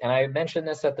sines, and I mentioned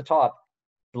this at the top,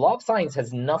 The law of sines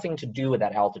has nothing to do with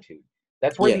that altitude.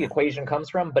 That's where the Yeah. equation comes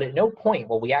from, but at no point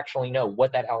will we actually know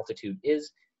what that altitude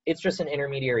is. It's just an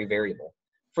intermediary variable.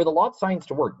 For the law of sines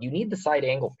to work, you need the side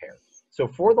angle pair. So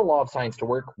for the law of sines to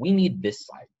work, we need this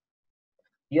side.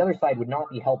 The other side would not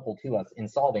be helpful to us in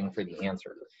solving for the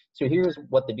answer. So here's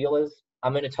what the deal is.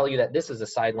 I'm going to tell you that this is a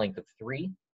side length of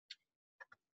 3.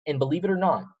 And believe it or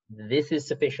not, this is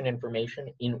sufficient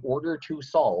information in order to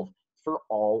solve for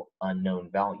all unknown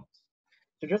values.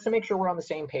 So just to make sure we're on the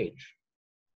same page,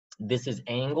 this is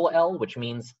angle L, which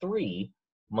means 3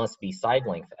 must be side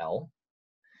length L.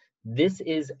 This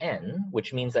is N,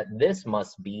 which means that this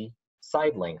must be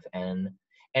side length N.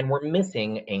 And we're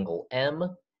missing angle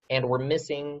M, and we're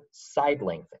missing side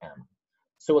length M.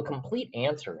 So a complete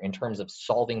answer in terms of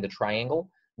solving the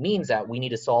triangle means that we need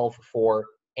to solve for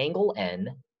angle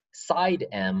N, side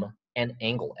M, and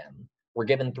angle M. We're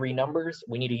given 3 numbers.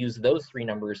 We need to use those 3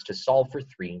 numbers to solve for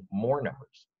 3 more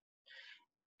numbers.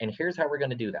 And here's how we're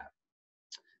going to do that.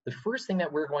 The first thing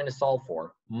that we're going to solve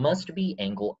for must be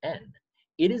angle N.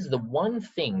 It is the one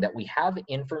thing that we have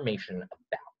information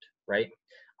about, right?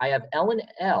 I have L and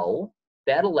L.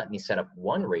 That'll let me set up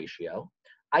one ratio.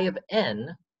 I have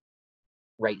N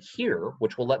right here,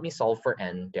 which will let me solve for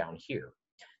N down here.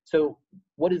 So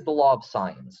what is the law of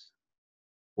sines?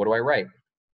 What do I write?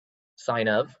 Sine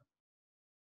of?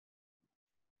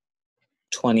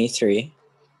 23.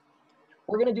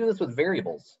 We're going to do this with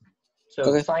variables. So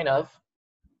Okay. sine of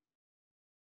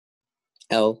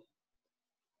L.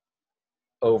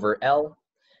 over L.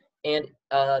 And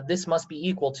this must be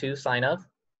equal to sine of?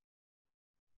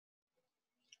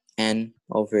 N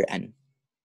over N.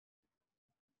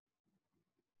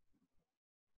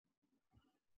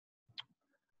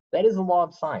 That is the law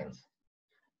of sines.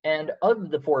 And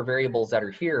of the 4 variables that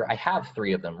are here, I have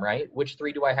 3 of them, right? Which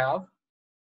 3 do I have?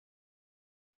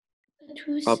 The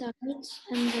 2 Up. sides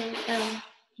and the L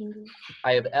angle.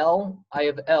 I have L, I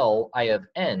have L, I have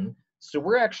N. So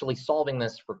we're actually solving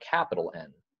this for capital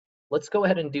N. Let's go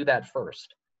ahead and do that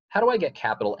first. How do I get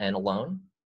capital N alone?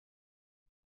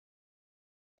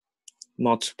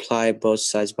 Multiply both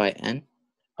sides by N.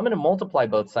 I'm going to multiply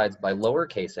both sides by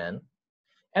lowercase n.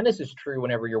 And this is true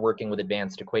whenever you're working with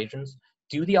advanced equations.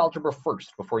 Do the algebra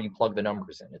first before you plug the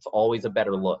numbers in. It's always a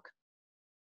better look.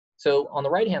 So on the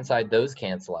right-hand side, those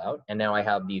cancel out. And now I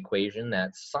have the equation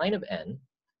that sine of n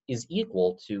is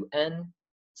equal to n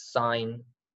sine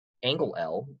angle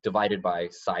L divided by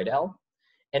side L.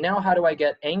 And now how do I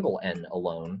get angle n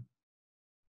alone?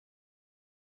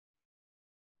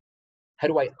 How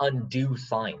do I undo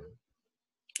sine?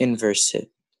 Inverse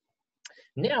it.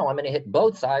 Now I'm going to hit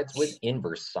both sides with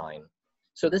inverse sine.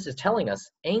 So this is telling us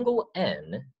angle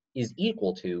n is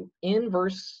equal to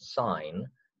inverse sine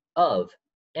of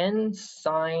n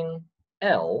sine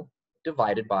L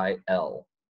divided by L.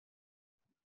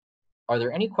 Are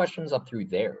there any questions up through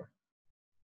there?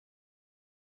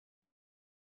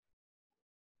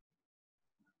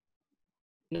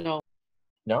 No.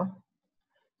 No?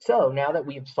 So now that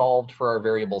we've solved for our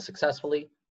variable successfully,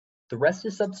 the rest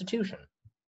is substitution.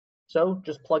 So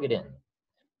just plug it in.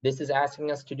 This is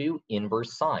asking us to do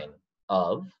inverse sine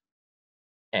of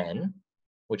n,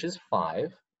 which is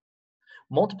 5,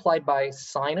 multiplied by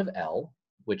sine of L,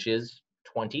 which is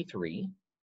 23,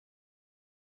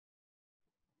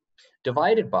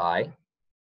 divided by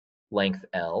length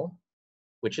L,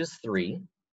 which is 3.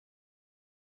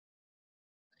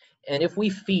 And if we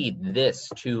feed this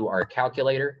to our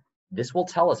calculator, this will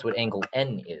tell us what angle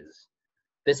n is.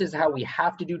 This is how we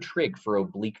have to do trig for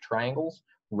oblique triangles.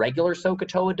 Regular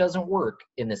SOHCAHTOA doesn't work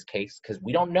in this case because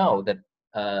we don't know that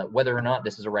whether or not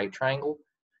this is a right triangle.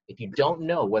 If you don't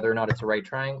know whether or not it's a right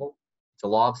triangle, it's a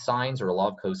law of sines or a law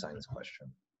of cosines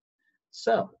question.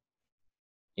 So,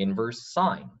 inverse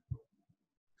sine,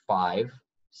 5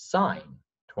 sine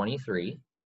 23.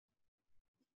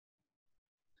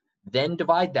 Then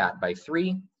divide that by 3.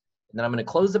 And then I'm going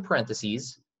to close the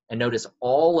parentheses. And notice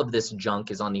all of this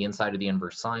junk is on the inside of the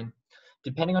inverse sine.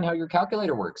 Depending on how your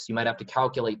calculator works, you might have to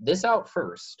calculate this out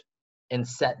first and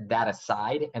set that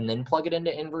aside and then plug it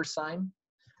into inverse sine.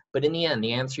 But in the end,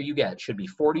 the answer you get should be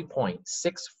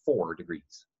 40.64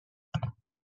 degrees.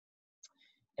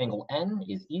 Angle n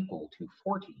is equal to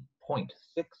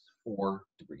 40.64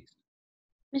 degrees.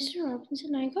 Mr.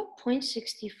 Robinson, I got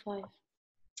 0.65.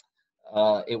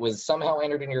 It was somehow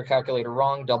entered in your calculator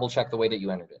wrong. Double check the way that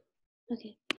you entered it.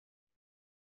 Okay.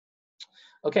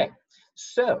 Okay,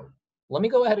 so let me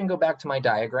go ahead and go back to my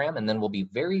diagram, and then we'll be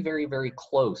very, very, very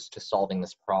close to solving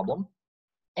this problem.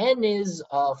 N is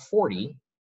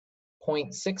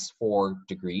 40.64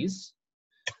 degrees.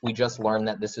 We just learned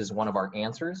that this is one of our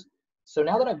answers. So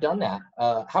now that I've done that,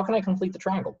 how can I complete the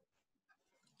triangle?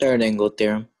 Third angle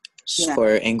theorem Yeah.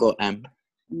 for angle M.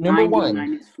 Number 90 one.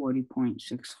 minus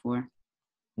 40.64.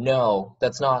 No,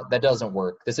 that doesn't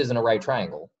work. This isn't a right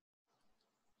triangle.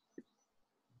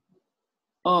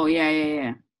 Oh,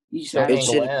 yeah. You just So added,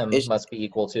 angle M it- must be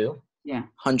equal to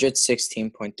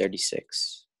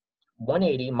 116.36.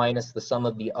 180 minus the sum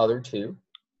of the other two.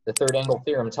 The third angle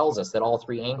theorem tells us that all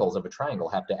three angles of a triangle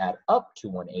have to add up to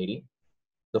 180.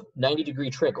 The 90-degree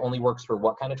trick only works for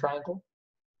what kind of triangle?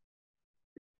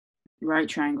 right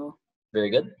triangle. Very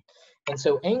good. And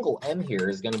so angle M here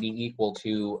is going to be equal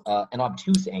to an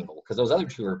obtuse angle, because those other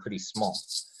two are pretty small.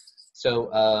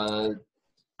 So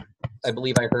I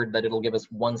believe I heard that it'll give us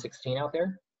 116 out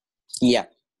there. Yeah.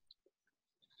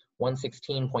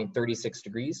 116.36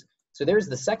 degrees. So there's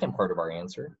the second part of our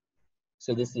answer.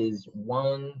 So this is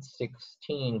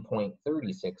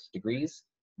 116.36 degrees.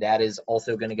 That is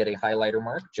also going to get a highlighter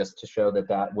mark just to show that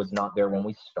that was not there when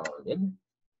we started.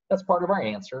 That's part of our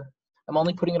answer. I'm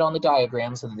only putting it on the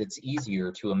diagram so that it's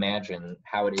easier to imagine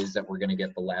how it is that we're going to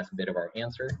get the last bit of our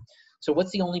answer. So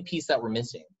what's the only piece that we're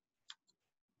missing?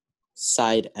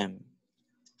 Side M.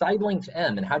 Side length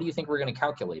M, and how do you think we're going to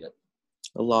calculate it?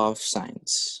 The law of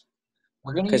sines.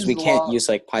 We're going to Because use we the can't law. use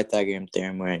like Pythagorean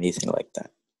theorem or anything like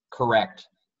that. Correct.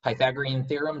 Pythagorean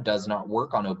theorem does not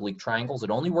work on oblique triangles.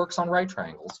 It only works on right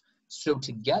triangles. So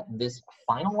to get this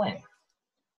final length,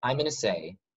 I'm going to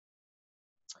say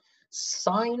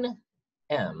sine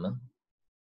M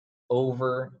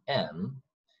over M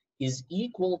is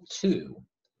equal to,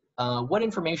 what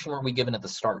information were we given at the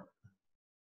start?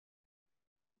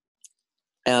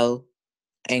 L,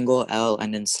 angle L,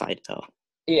 and then side L.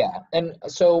 Yeah, and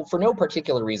so for no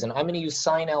particular reason, I'm going to use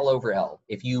sine L over L.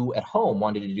 If you at home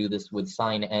wanted to do this with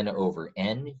sine N over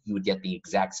N, you would get the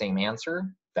exact same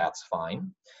answer. That's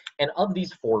fine. And of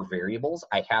these four variables,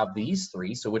 I have these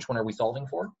three. So which one are we solving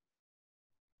for?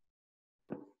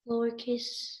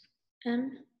 Lowercase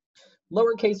m.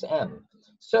 Lowercase m.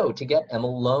 So to get m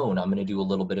alone, I'm going to do a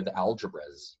little bit of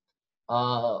algebras.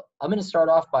 I'm going to start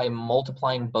off by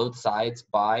multiplying both sides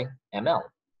by ml.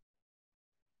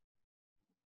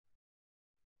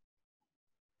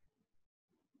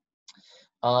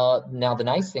 Now, the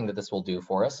nice thing that this will do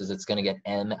for us is it's going to get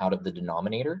m out of the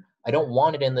denominator. I don't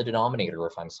want it in the denominator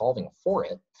if I'm solving for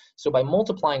it. So by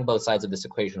multiplying both sides of this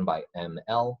equation by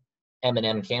ml, m and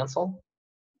m cancel,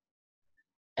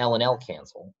 l and l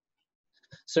cancel.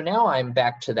 So now I'm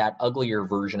back to that uglier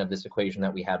version of this equation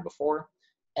that we had before.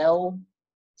 L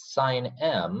sine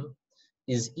m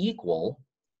is equal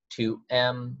to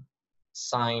m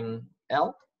sine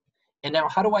l. And now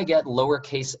how do I get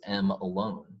lowercase m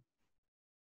alone?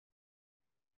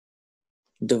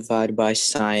 Divide by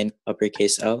sine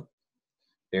uppercase L.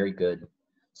 Very good.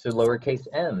 So lowercase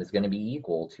m is going to be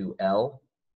equal to L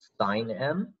sine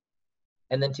m.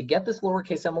 And then to get this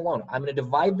lowercase m alone, I'm going to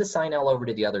divide the sine L over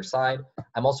to the other side.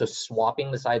 I'm also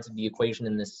swapping the sides of the equation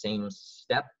in this same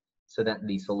step so that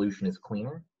the solution is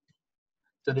cleaner.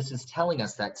 So this is telling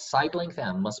us that side length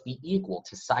m must be equal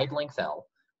to side length L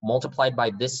multiplied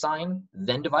by this sign,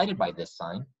 then divided by this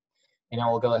sign. And now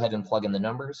we'll go ahead and plug in the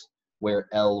numbers where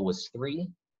L was 3.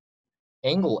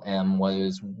 Angle M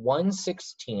was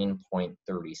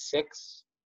 116.36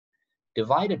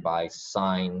 divided by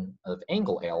sine of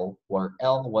angle L, where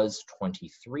L was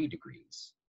 23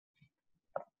 degrees.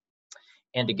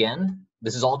 And again,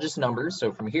 this is all just numbers,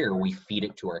 so from here we feed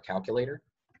it to our calculator.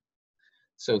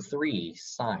 So 3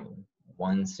 sine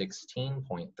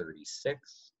 116.36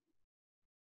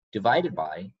 divided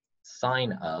by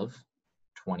sine of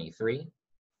 23.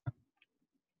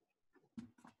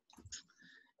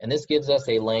 And this gives us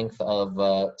a length of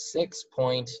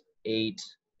 6.88.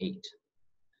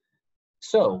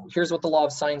 So here's what the law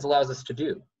of sines allows us to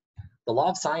do. The law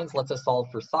of sines lets us solve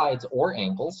for sides or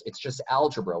angles. It's just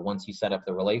algebra once you set up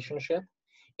the relationship.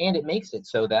 And it makes it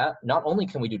so that not only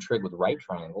can we do trig with right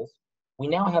triangles, we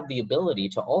now have the ability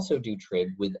to also do trig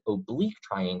with oblique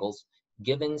triangles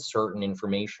given certain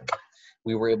information.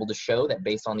 We were able to show that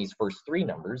based on these first three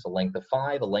numbers, a length of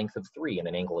 5, a length of 3, and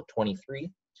an angle of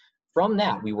 23, from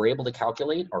that, we were able to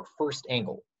calculate our first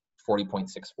angle,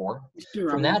 40.64.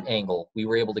 From that angle, we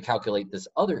were able to calculate this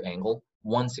other angle,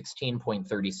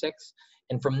 116.36.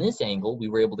 And from this angle, we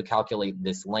were able to calculate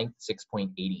this length,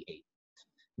 6.88.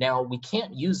 Now, we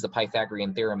can't use the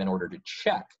Pythagorean theorem in order to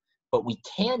check, but we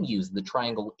can use the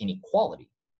triangle inequality.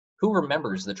 Who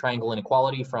remembers the triangle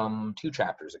inequality from 2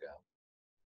 chapters ago?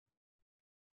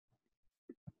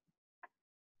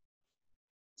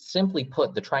 Simply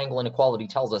put, the triangle inequality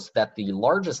tells us that the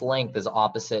largest length is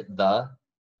opposite the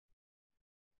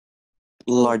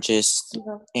Largest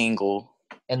angle.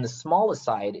 and the smallest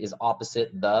side is opposite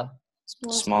the,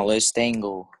 Smallest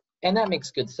angle. and that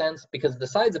makes good sense because the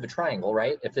sides of a triangle,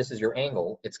 right? If this is your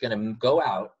angle, it's going to go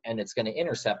out and it's going to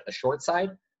intercept a short side.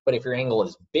 But if your angle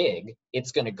is big,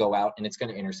 it's going to go out and it's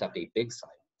going to intercept a big side.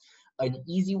 An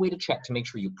easy way to check to make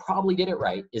sure you probably did it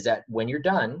right is that when you're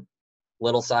done,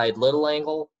 little side, little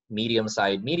angle, medium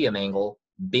side, medium angle,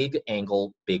 big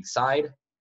side.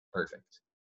 Perfect.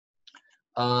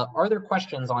 Are there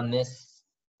questions on this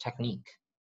technique?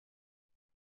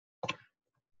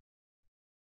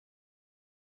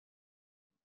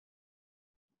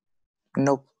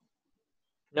 Nope.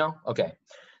 No? Okay.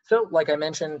 So like I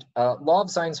mentioned, Law of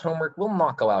Cosines homework will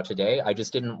not go out today. I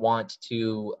just didn't want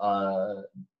to,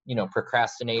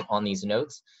 procrastinate on these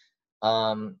notes.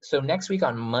 So next week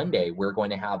on Monday, we're going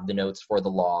to have the notes for the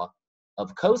Law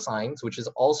of Cosines, which is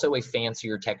also a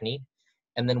fancier technique.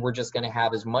 And then we're just going to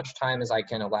have as much time as I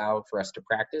can allow for us to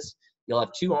practice. You'll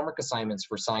have 2 homework assignments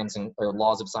for sines or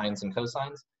laws of sines and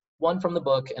cosines, one from the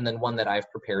book and then one that I've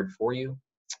prepared for you.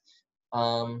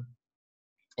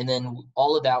 And then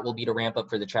all of that will be to ramp up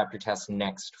for the chapter test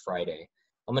next Friday.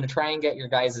 I'm going to try and get your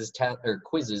guys'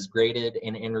 quizzes graded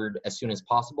and entered as soon as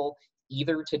possible,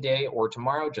 either today or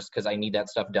tomorrow, just because I need that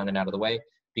stuff done and out of the way,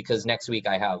 because next week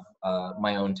I have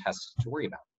my own tests to worry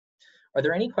about. Are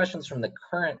there any questions from the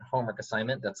current homework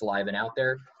assignment that's live and out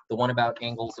there, the one about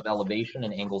angles of elevation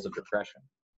and angles of depression?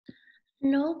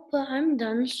 No, but I'm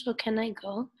done, so can I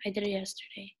go? I did it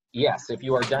yesterday. Yes, if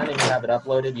you are done and you have it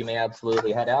uploaded, you may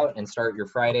absolutely head out and start your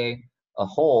Friday a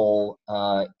whole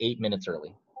 8 minutes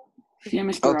early. See you,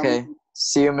 Mr. Okay. Robinson.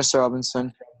 See you, Mr.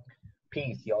 Robinson.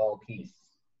 Peace, y'all. Peace.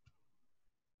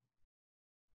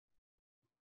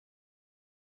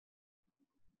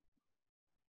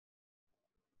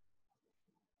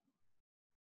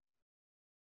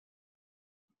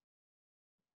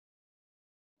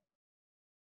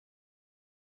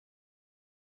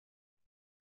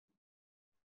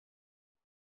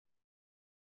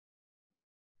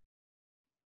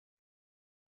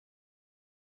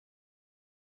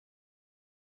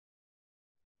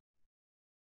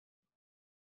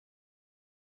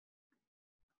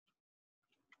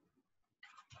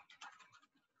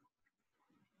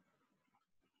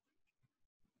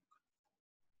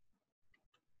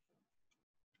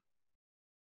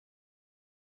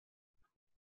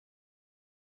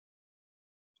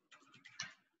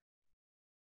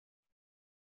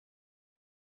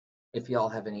 If y'all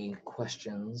have any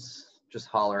questions, just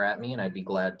holler at me and I'd be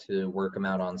glad to work them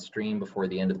out on stream before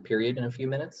the end of the period in a few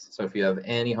minutes. So if you have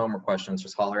any homework questions,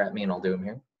 just holler at me and I'll do them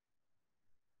here.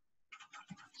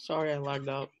 Sorry, I lagged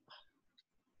out.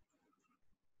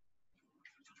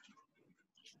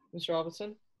 Mr.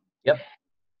 Robinson? Yep.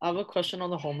 I have a question on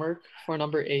the homework for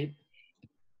number 8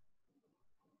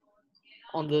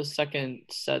 on the second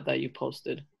set that you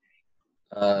posted.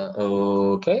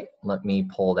 Okay, let me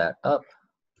pull that up.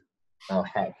 Oh,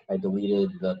 heck, I deleted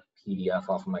the PDF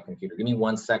off of my computer. Give me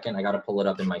 1 second. I got to pull it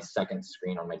up in my second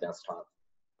screen on my desktop.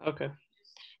 Okay.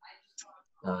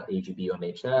 AGB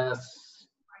MHS,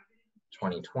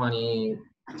 2020,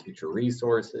 teacher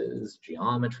resources,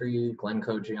 geometry,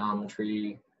 Glencoe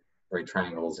geometry, right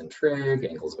triangles and trig,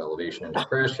 angles of elevation and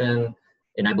depression.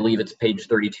 And I believe it's page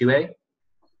 32A.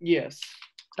 Yes.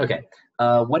 Okay.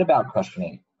 What about question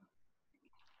 8?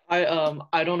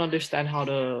 I don't understand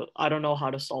I don't know how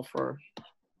to solve for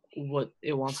what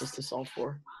it wants us to solve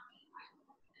for.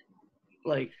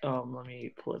 Like, let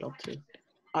me pull it up too.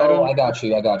 I got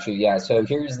you. Yeah, so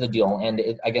here's the deal. And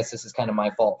I guess this is kind of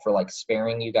my fault for like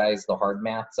sparing you guys the hard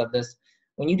maths of this.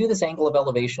 When you do this angle of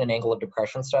elevation and angle of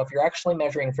depression stuff, you're actually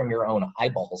measuring from your own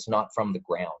eyeballs, not from the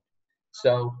ground.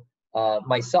 So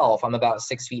myself, I'm about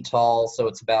 6 feet tall. So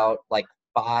it's about like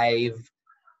 5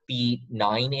 feet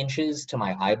 9 inches to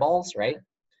my eyeballs, right?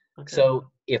 Okay. So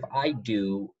if I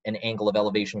do an angle of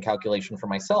elevation calculation for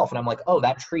myself and I'm like, oh,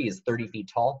 that tree is 30 feet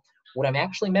tall, what I'm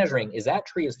actually measuring is that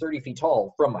tree is 30 feet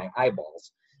tall from my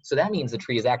eyeballs. So that means the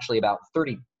tree is actually about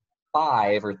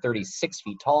 35 or 36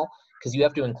 feet tall because you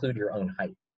have to include your own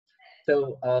height.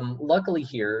 So luckily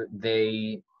here,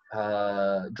 they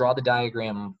draw the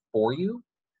diagram for you.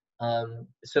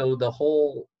 So the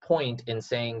whole point in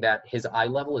saying that his eye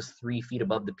level is 3 feet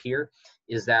above the pier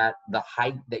is that the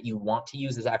height that you want to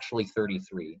use is actually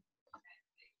 33.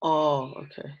 Oh,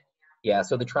 okay. Yeah,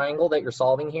 so the triangle that you're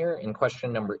solving here in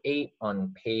question number 8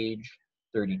 on page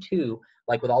 32,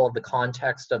 like with all of the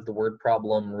context of the word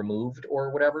problem removed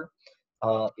or whatever,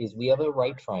 is we have a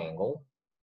right triangle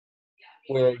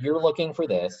where you're looking for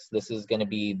this. This is going to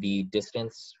be the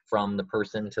distance from the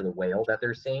person to the whale that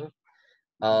they're seeing.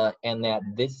 And that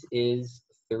this is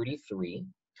 33.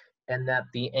 and that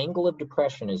the angle of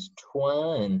depression is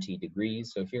 20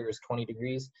 degrees. So here is 20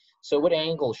 degrees. So what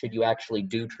angle should you actually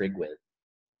do trig with?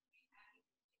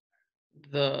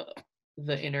 The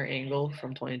inner angle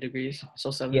from 20 degrees, so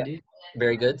Yeah, 70.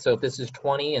 very good. So if this is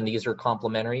 20 and these are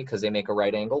complementary because they make a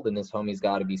right angle, then this homie's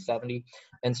got to be 70.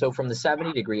 And so from the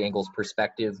 70-degree angle's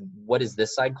perspective, what is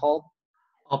this side called?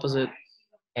 Opposite,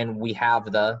 And we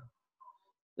have the,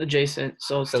 adjacent,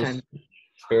 so it's so 10.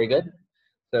 very good.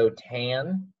 So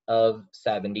tan of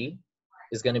 70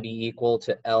 is going to be equal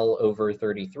to L over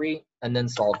 33, and then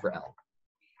solve for L.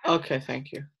 Okay,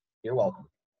 thank you. You're welcome.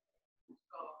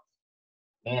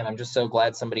 Man, I'm just so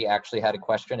glad somebody actually had a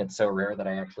question. It's so rare that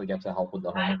I actually get to help with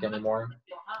the homework anymore.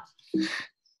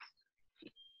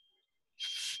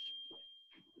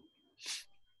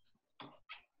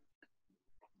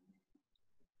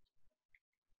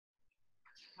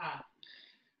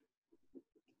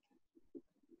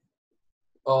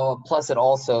 Plus it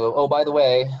also, oh, by the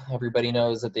way, everybody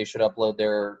knows that they should upload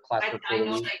their classwork for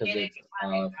the week because it's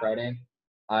Friday.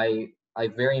 I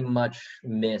very much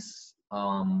miss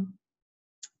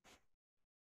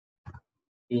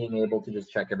being able to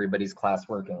just check everybody's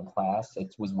classwork in class.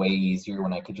 It was way easier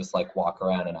when I could just like walk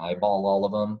around and eyeball all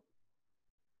of them.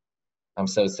 I'm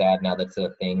so sad now that's a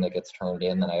thing that gets turned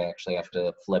in that I actually have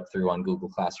to flip through on Google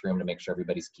Classroom to make sure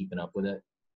everybody's keeping up with it.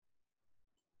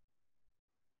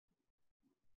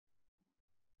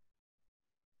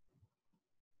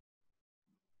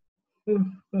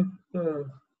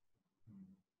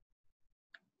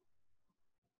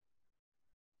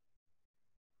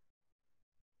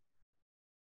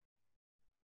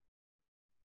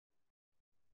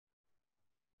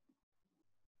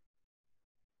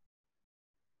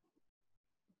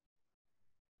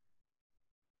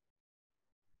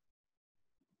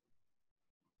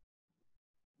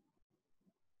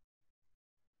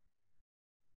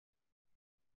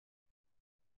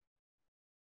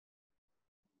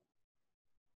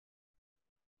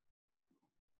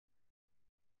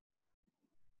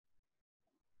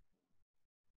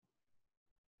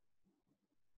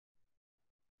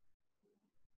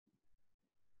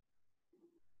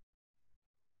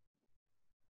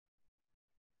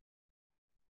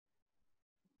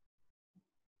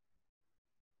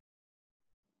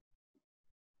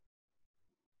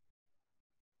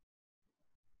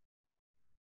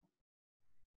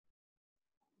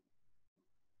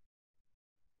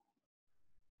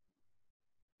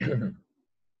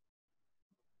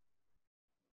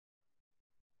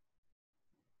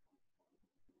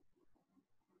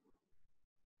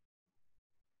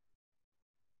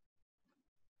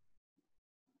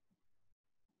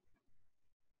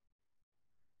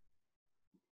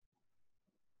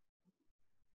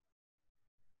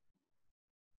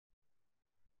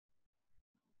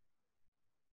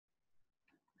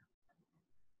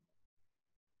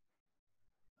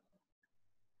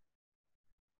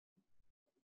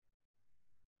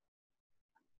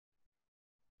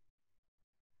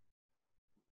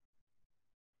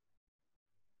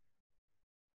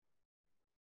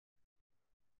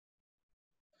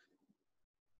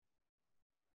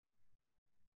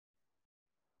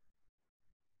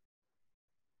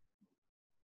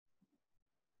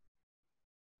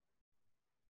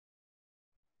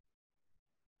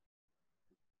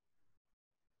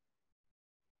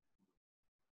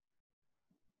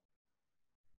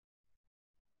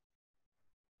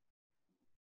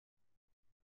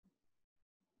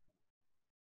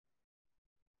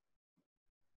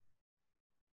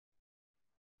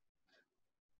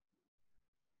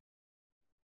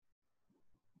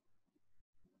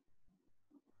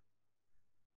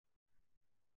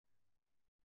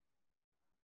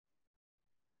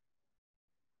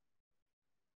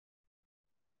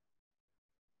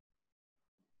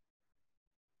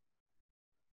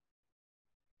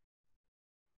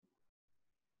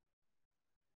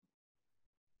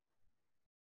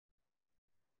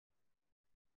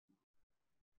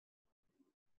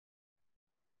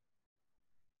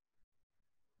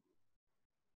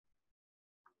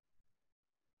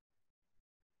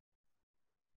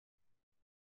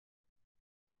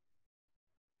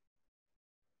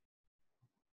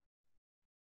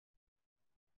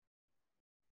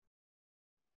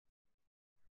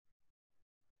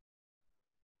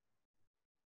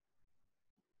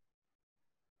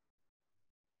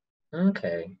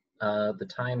 Okay, the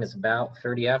time is about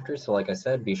 30 after, so like I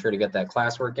said, be sure to get that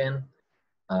classwork in.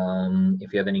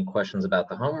 If you have any questions about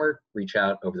the homework, reach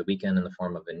out over the weekend in the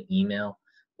form of an email,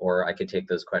 or I could take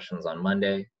those questions on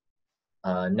Monday.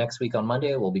 Next week on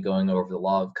Monday, we'll be going over the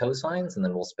law of cosines, and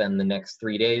then we'll spend the next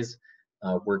 3 days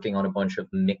working on a bunch of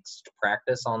mixed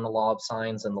practice on the law of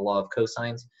sines and the law of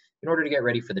cosines. in order to get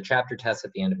ready for the chapter test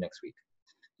at the end of next week.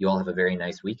 You all have a very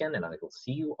nice weekend, and I will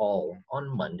see you all on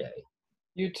Monday.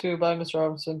 You too. Bye, Mr.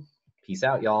 Robinson. Peace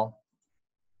out, y'all.